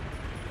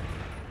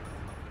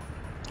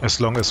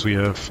 As long as we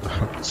have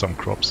some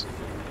crops,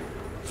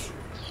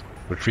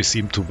 which we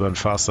seem to burn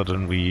faster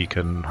than we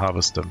can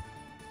harvest them.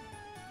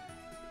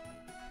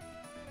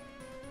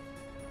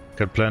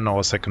 Can plan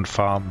our second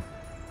farm.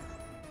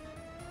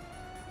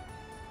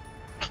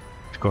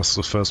 Because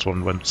the first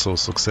one went so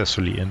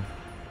successfully in.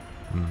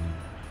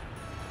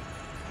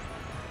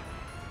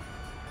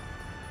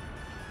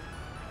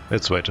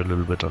 Let's wait a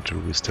little bit until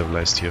we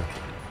stabilized here.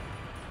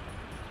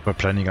 By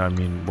planning, I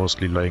mean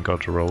mostly laying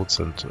out the roads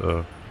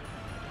and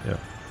yeah.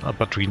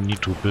 But we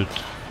need to build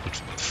it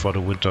for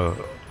the winter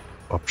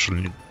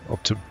option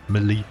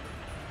optimally.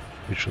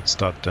 We should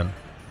start then.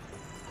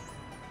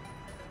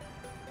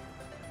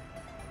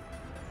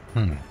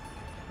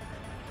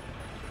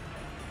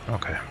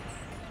 Okay.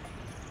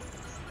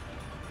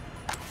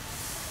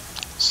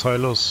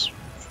 Silos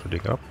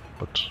filling up,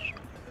 but too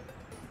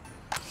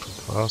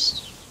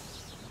fast.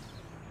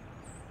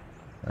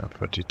 Yeah,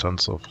 30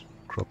 tons of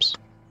crops.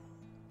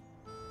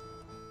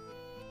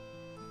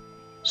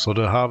 So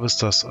the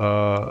harvesters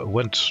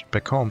went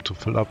back home to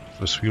fill up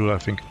with fuel, I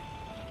think.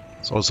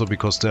 It's also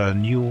because they are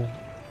new.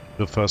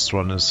 The first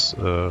one is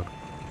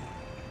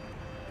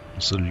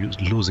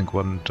losing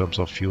one in terms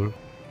of fuel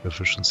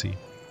efficiency.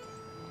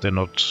 They're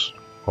not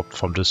hopped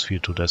from this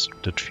field to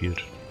that field.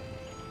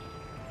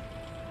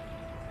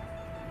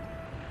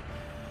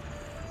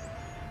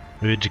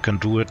 Maybe they can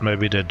do it,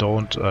 maybe they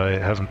don't. I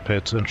haven't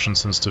paid attention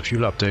since the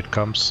fuel update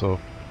comes, so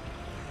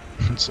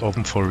it's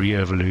open for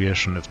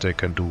re-evaluation if they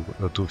can do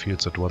two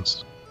fields at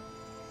once.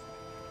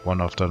 One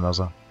after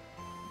another.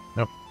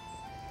 Yep.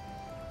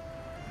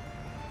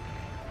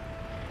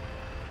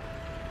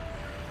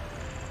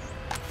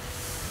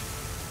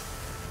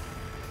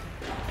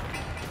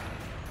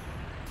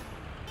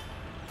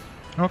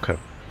 Okay,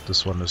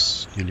 this one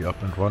is nearly up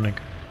and running.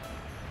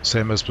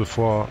 Same as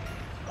before.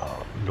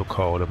 Look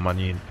how the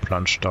money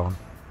plunged down.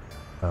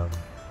 But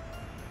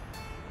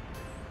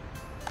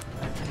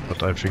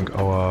I think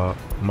our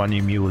money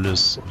mule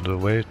is on the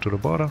way to the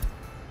border.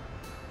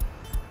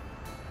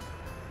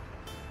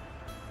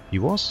 He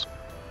was?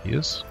 He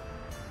is?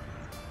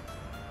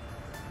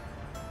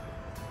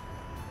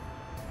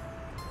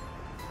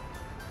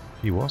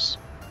 He was?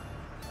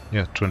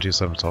 Yeah,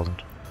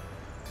 27,000.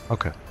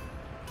 Okay.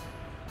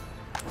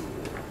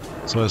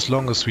 So as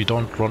long as we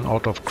don't run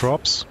out of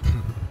crops,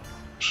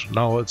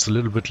 now it's a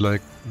little bit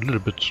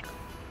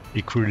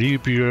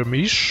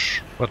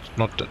equilibrium-ish, but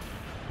not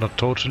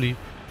totally.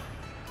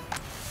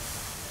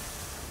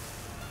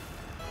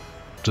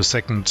 The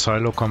second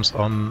silo comes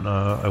on,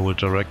 I will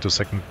direct the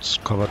second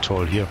cover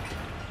toll here.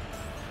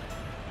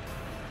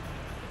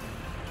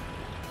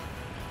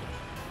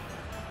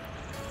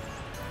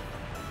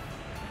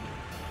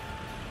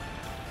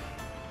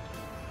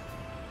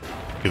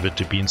 Give it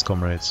the beans,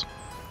 comrades.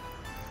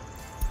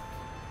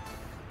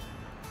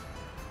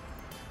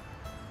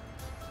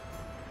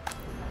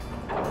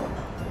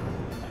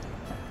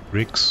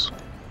 Bricks.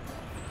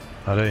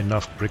 Are there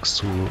enough bricks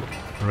to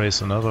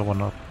raise another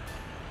one up?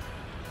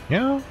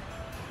 Yeah.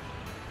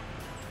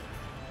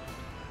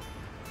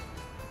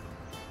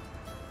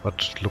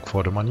 But look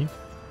for the money.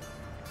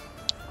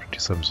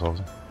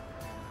 27,000.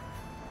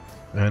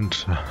 And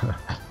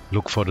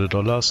look for the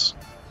dollars.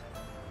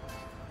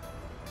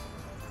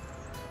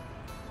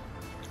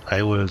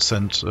 I will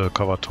send a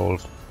cover toll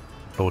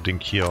loading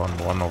here on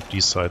one of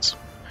these sides.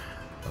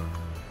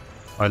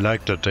 I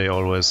like that they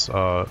always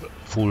are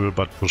full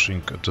but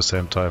pushing at the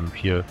same time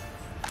here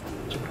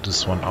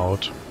this one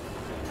out.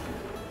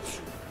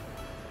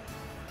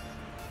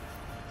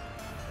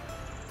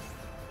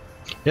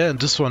 Yeah, and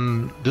this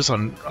one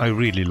I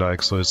really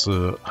like, so it's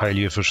a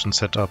highly efficient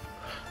setup.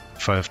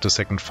 If I have the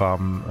second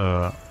farm,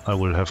 I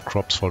will have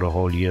crops for the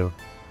whole year.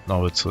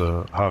 Now it's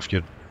a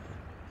half-year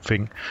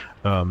thing,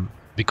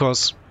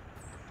 because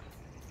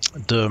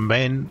the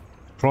main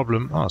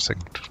problem,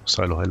 second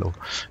silo, hello.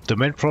 The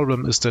main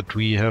problem is that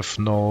we have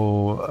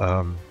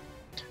no,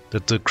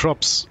 that the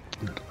crops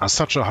are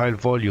such a high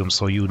volume,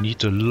 so you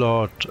need a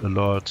lot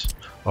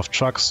of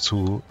trucks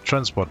to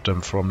transport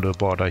them from the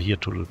border here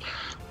to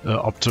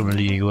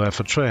optimally you have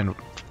a train.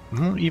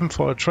 Even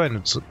for a train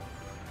it's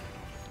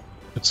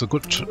a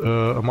good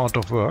amount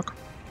of work.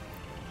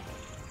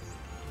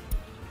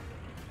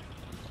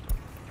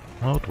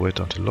 Node wait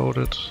until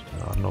loaded.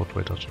 Node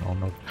wait until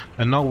node.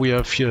 And now we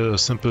have here a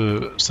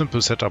simple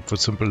setup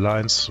with simple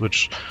lines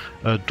which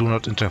do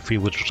not interfere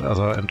with each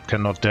other and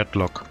cannot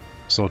deadlock.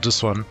 So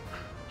this one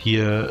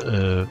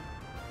here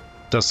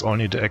does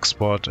only the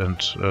export and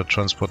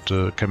transport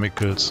the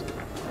chemicals.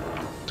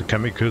 The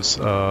chemicals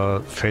are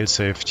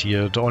fail-safe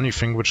here. The only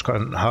thing which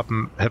can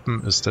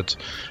happen is that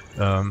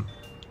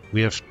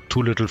we have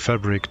too little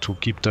fabric to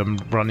keep them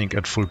running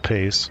at full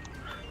pace.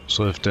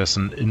 So if there's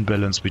an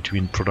imbalance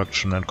between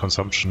production and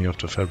consumption, you have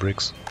the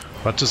fabrics.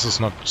 But this is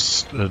not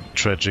a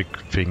tragic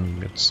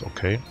thing, it's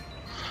okay.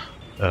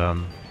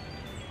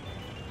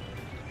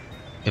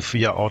 If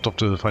we are out of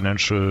the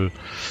financial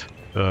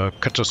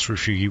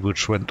catastrophe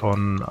which went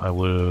on, I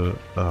will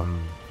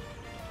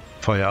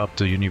fire up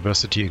the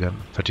university again.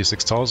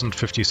 36,000,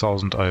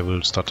 50,000, I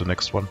will start the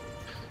next one.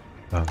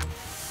 Yeah.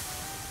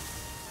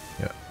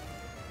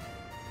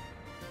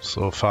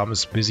 So farm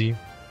is busy.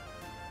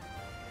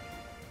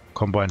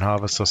 Combine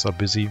harvesters are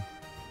busy.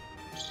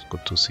 It's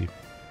good to see.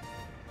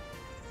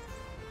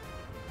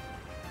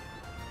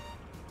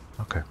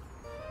 Okay.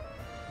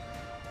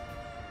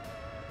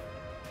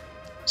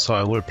 So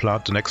I will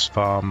plant the next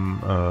farm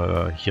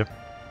here,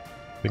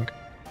 I think.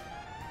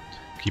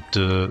 Keep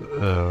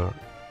the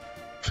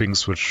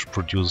things which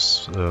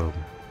produce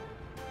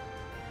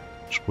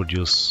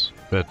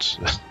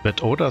bad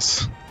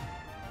odors,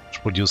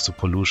 which produce the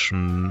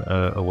pollution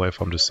away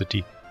from the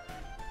city.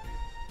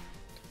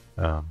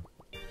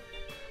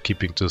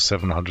 Keeping the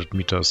 700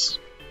 meters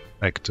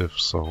active,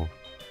 so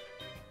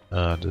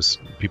these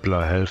people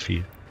are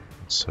healthy.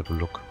 Let's have a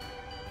look.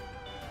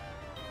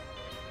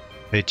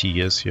 80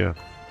 years here,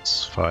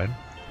 it's fine.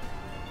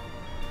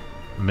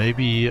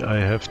 Maybe I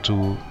have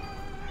to...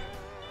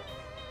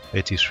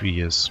 83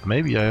 years.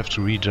 Maybe I have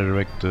to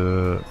redirect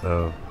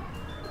the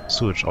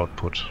sewage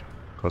output,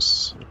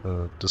 because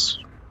this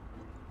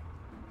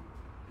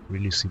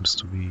really seems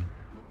to be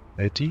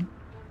 80?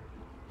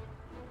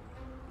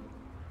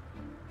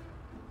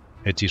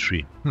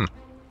 83.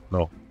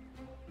 No,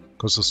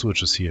 because the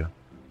sewage is here.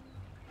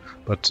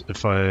 But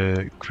if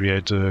I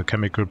create a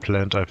chemical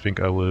plant, I think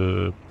I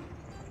will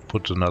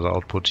put another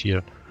output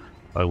here.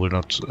 I will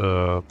not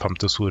pump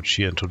the sewage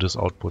here into this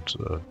output.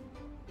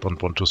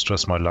 Don't want to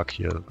stress my luck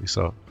here. These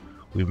are,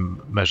 we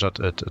measured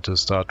at the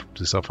start,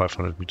 these are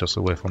 500 meters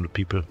away from the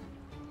people.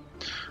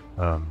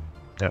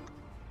 Yeah.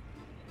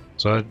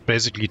 So I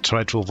basically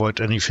try to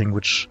avoid anything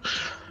which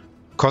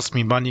costs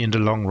me money in the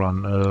long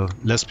run.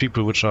 Less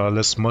people which are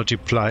less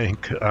multiplying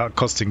are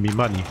costing me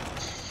money.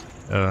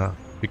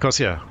 Because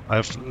yeah, I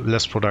have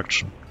less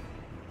production.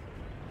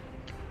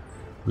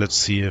 Let's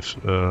see if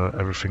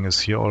everything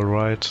is here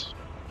alright.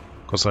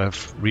 Because I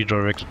have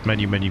redirected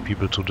many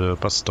people to the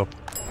bus stop.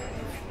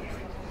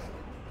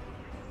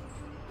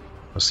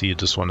 I see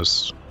this one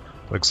is,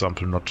 for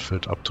example, not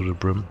filled up to the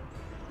brim,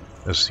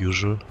 as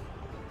usual.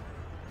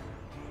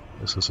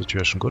 Is the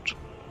situation good?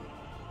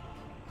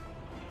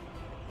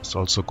 It's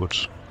also good.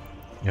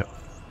 Yeah.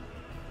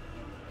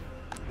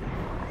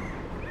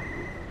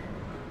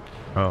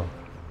 Oh.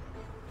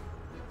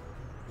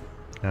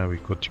 Yeah, we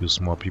could use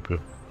more people.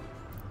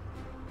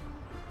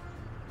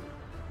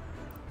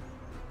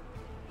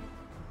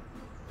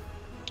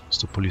 What's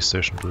the police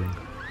station doing?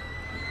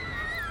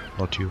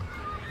 Not you.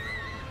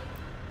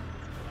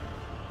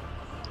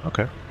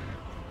 Okay.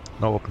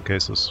 No open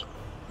cases.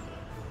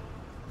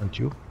 And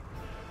you?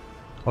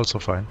 Also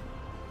fine.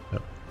 Yeah.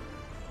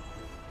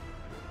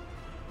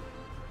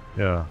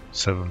 Yeah,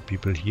 7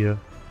 people here.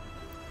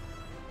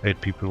 8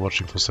 people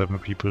watching for 7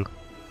 people.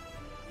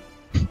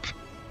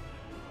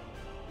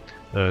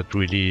 It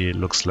really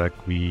looks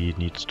like we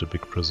need the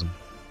big prison.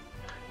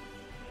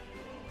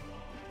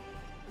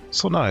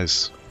 So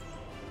nice.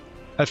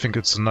 I think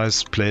it's a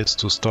nice place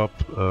to stop,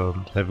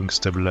 having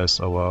stabilized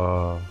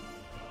our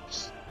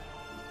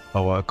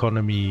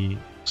economy,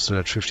 still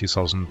at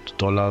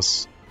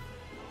 $50,000.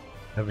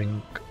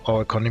 Having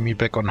our economy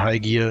back on high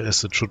gear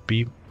as it should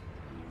be.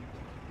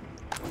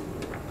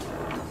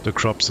 The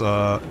crops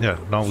are, yeah,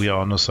 now we are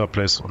on a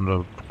surplus on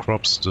the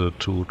crops. The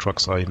 2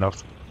 trucks are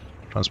enough to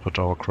transport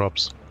our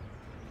crops.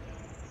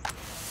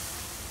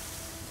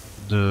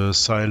 The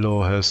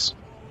silo has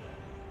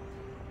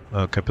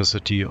a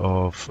capacity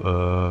of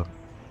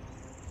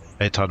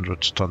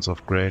 800 tons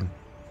of grain.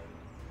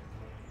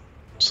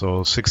 So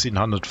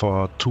 1600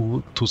 for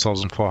 2,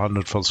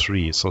 2400 for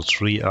 3. So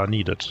 3 are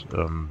needed.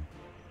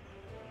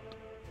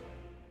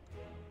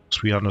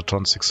 300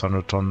 tons,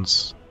 600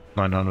 tons,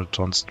 900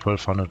 tons,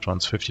 1200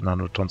 tons,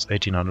 1500 tons,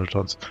 1800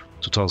 tons,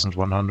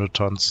 2100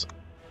 tons.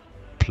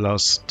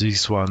 Plus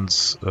these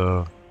ones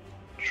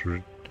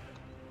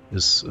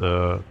is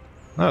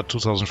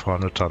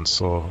 2400 tons.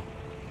 So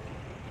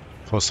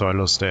 4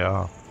 silos there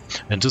are.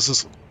 And this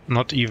is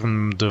not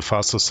even the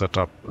fastest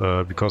setup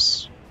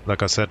because,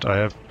 like I said, I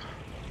have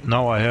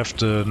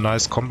the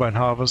nice combine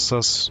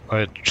harvesters.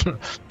 I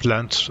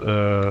planned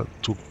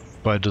to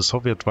buy the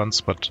Soviet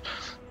ones, but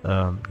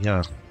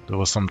yeah, there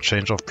was some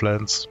change of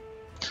plans.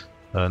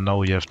 Now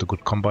we have the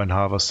good combine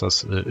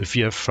harvesters. If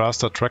we have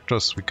faster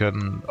tractors, we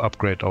can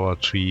upgrade our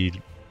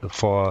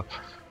 4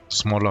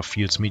 smaller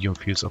fields, medium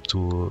fields, up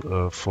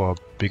to 4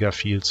 bigger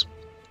fields,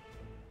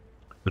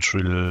 which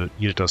will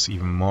yield us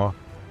even more.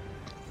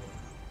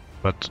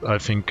 But I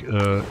think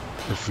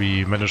if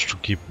we manage to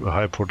keep a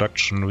high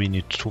production, we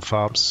need 2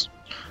 farms,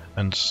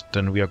 and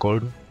then we are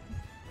golden.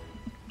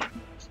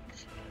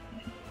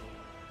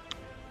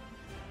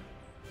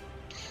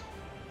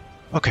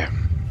 Okay,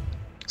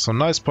 so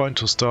nice point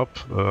to stop.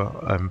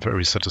 I'm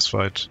very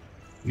satisfied.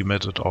 We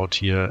made it out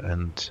here,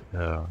 and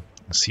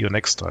see you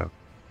next time.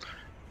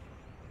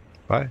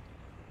 Bye.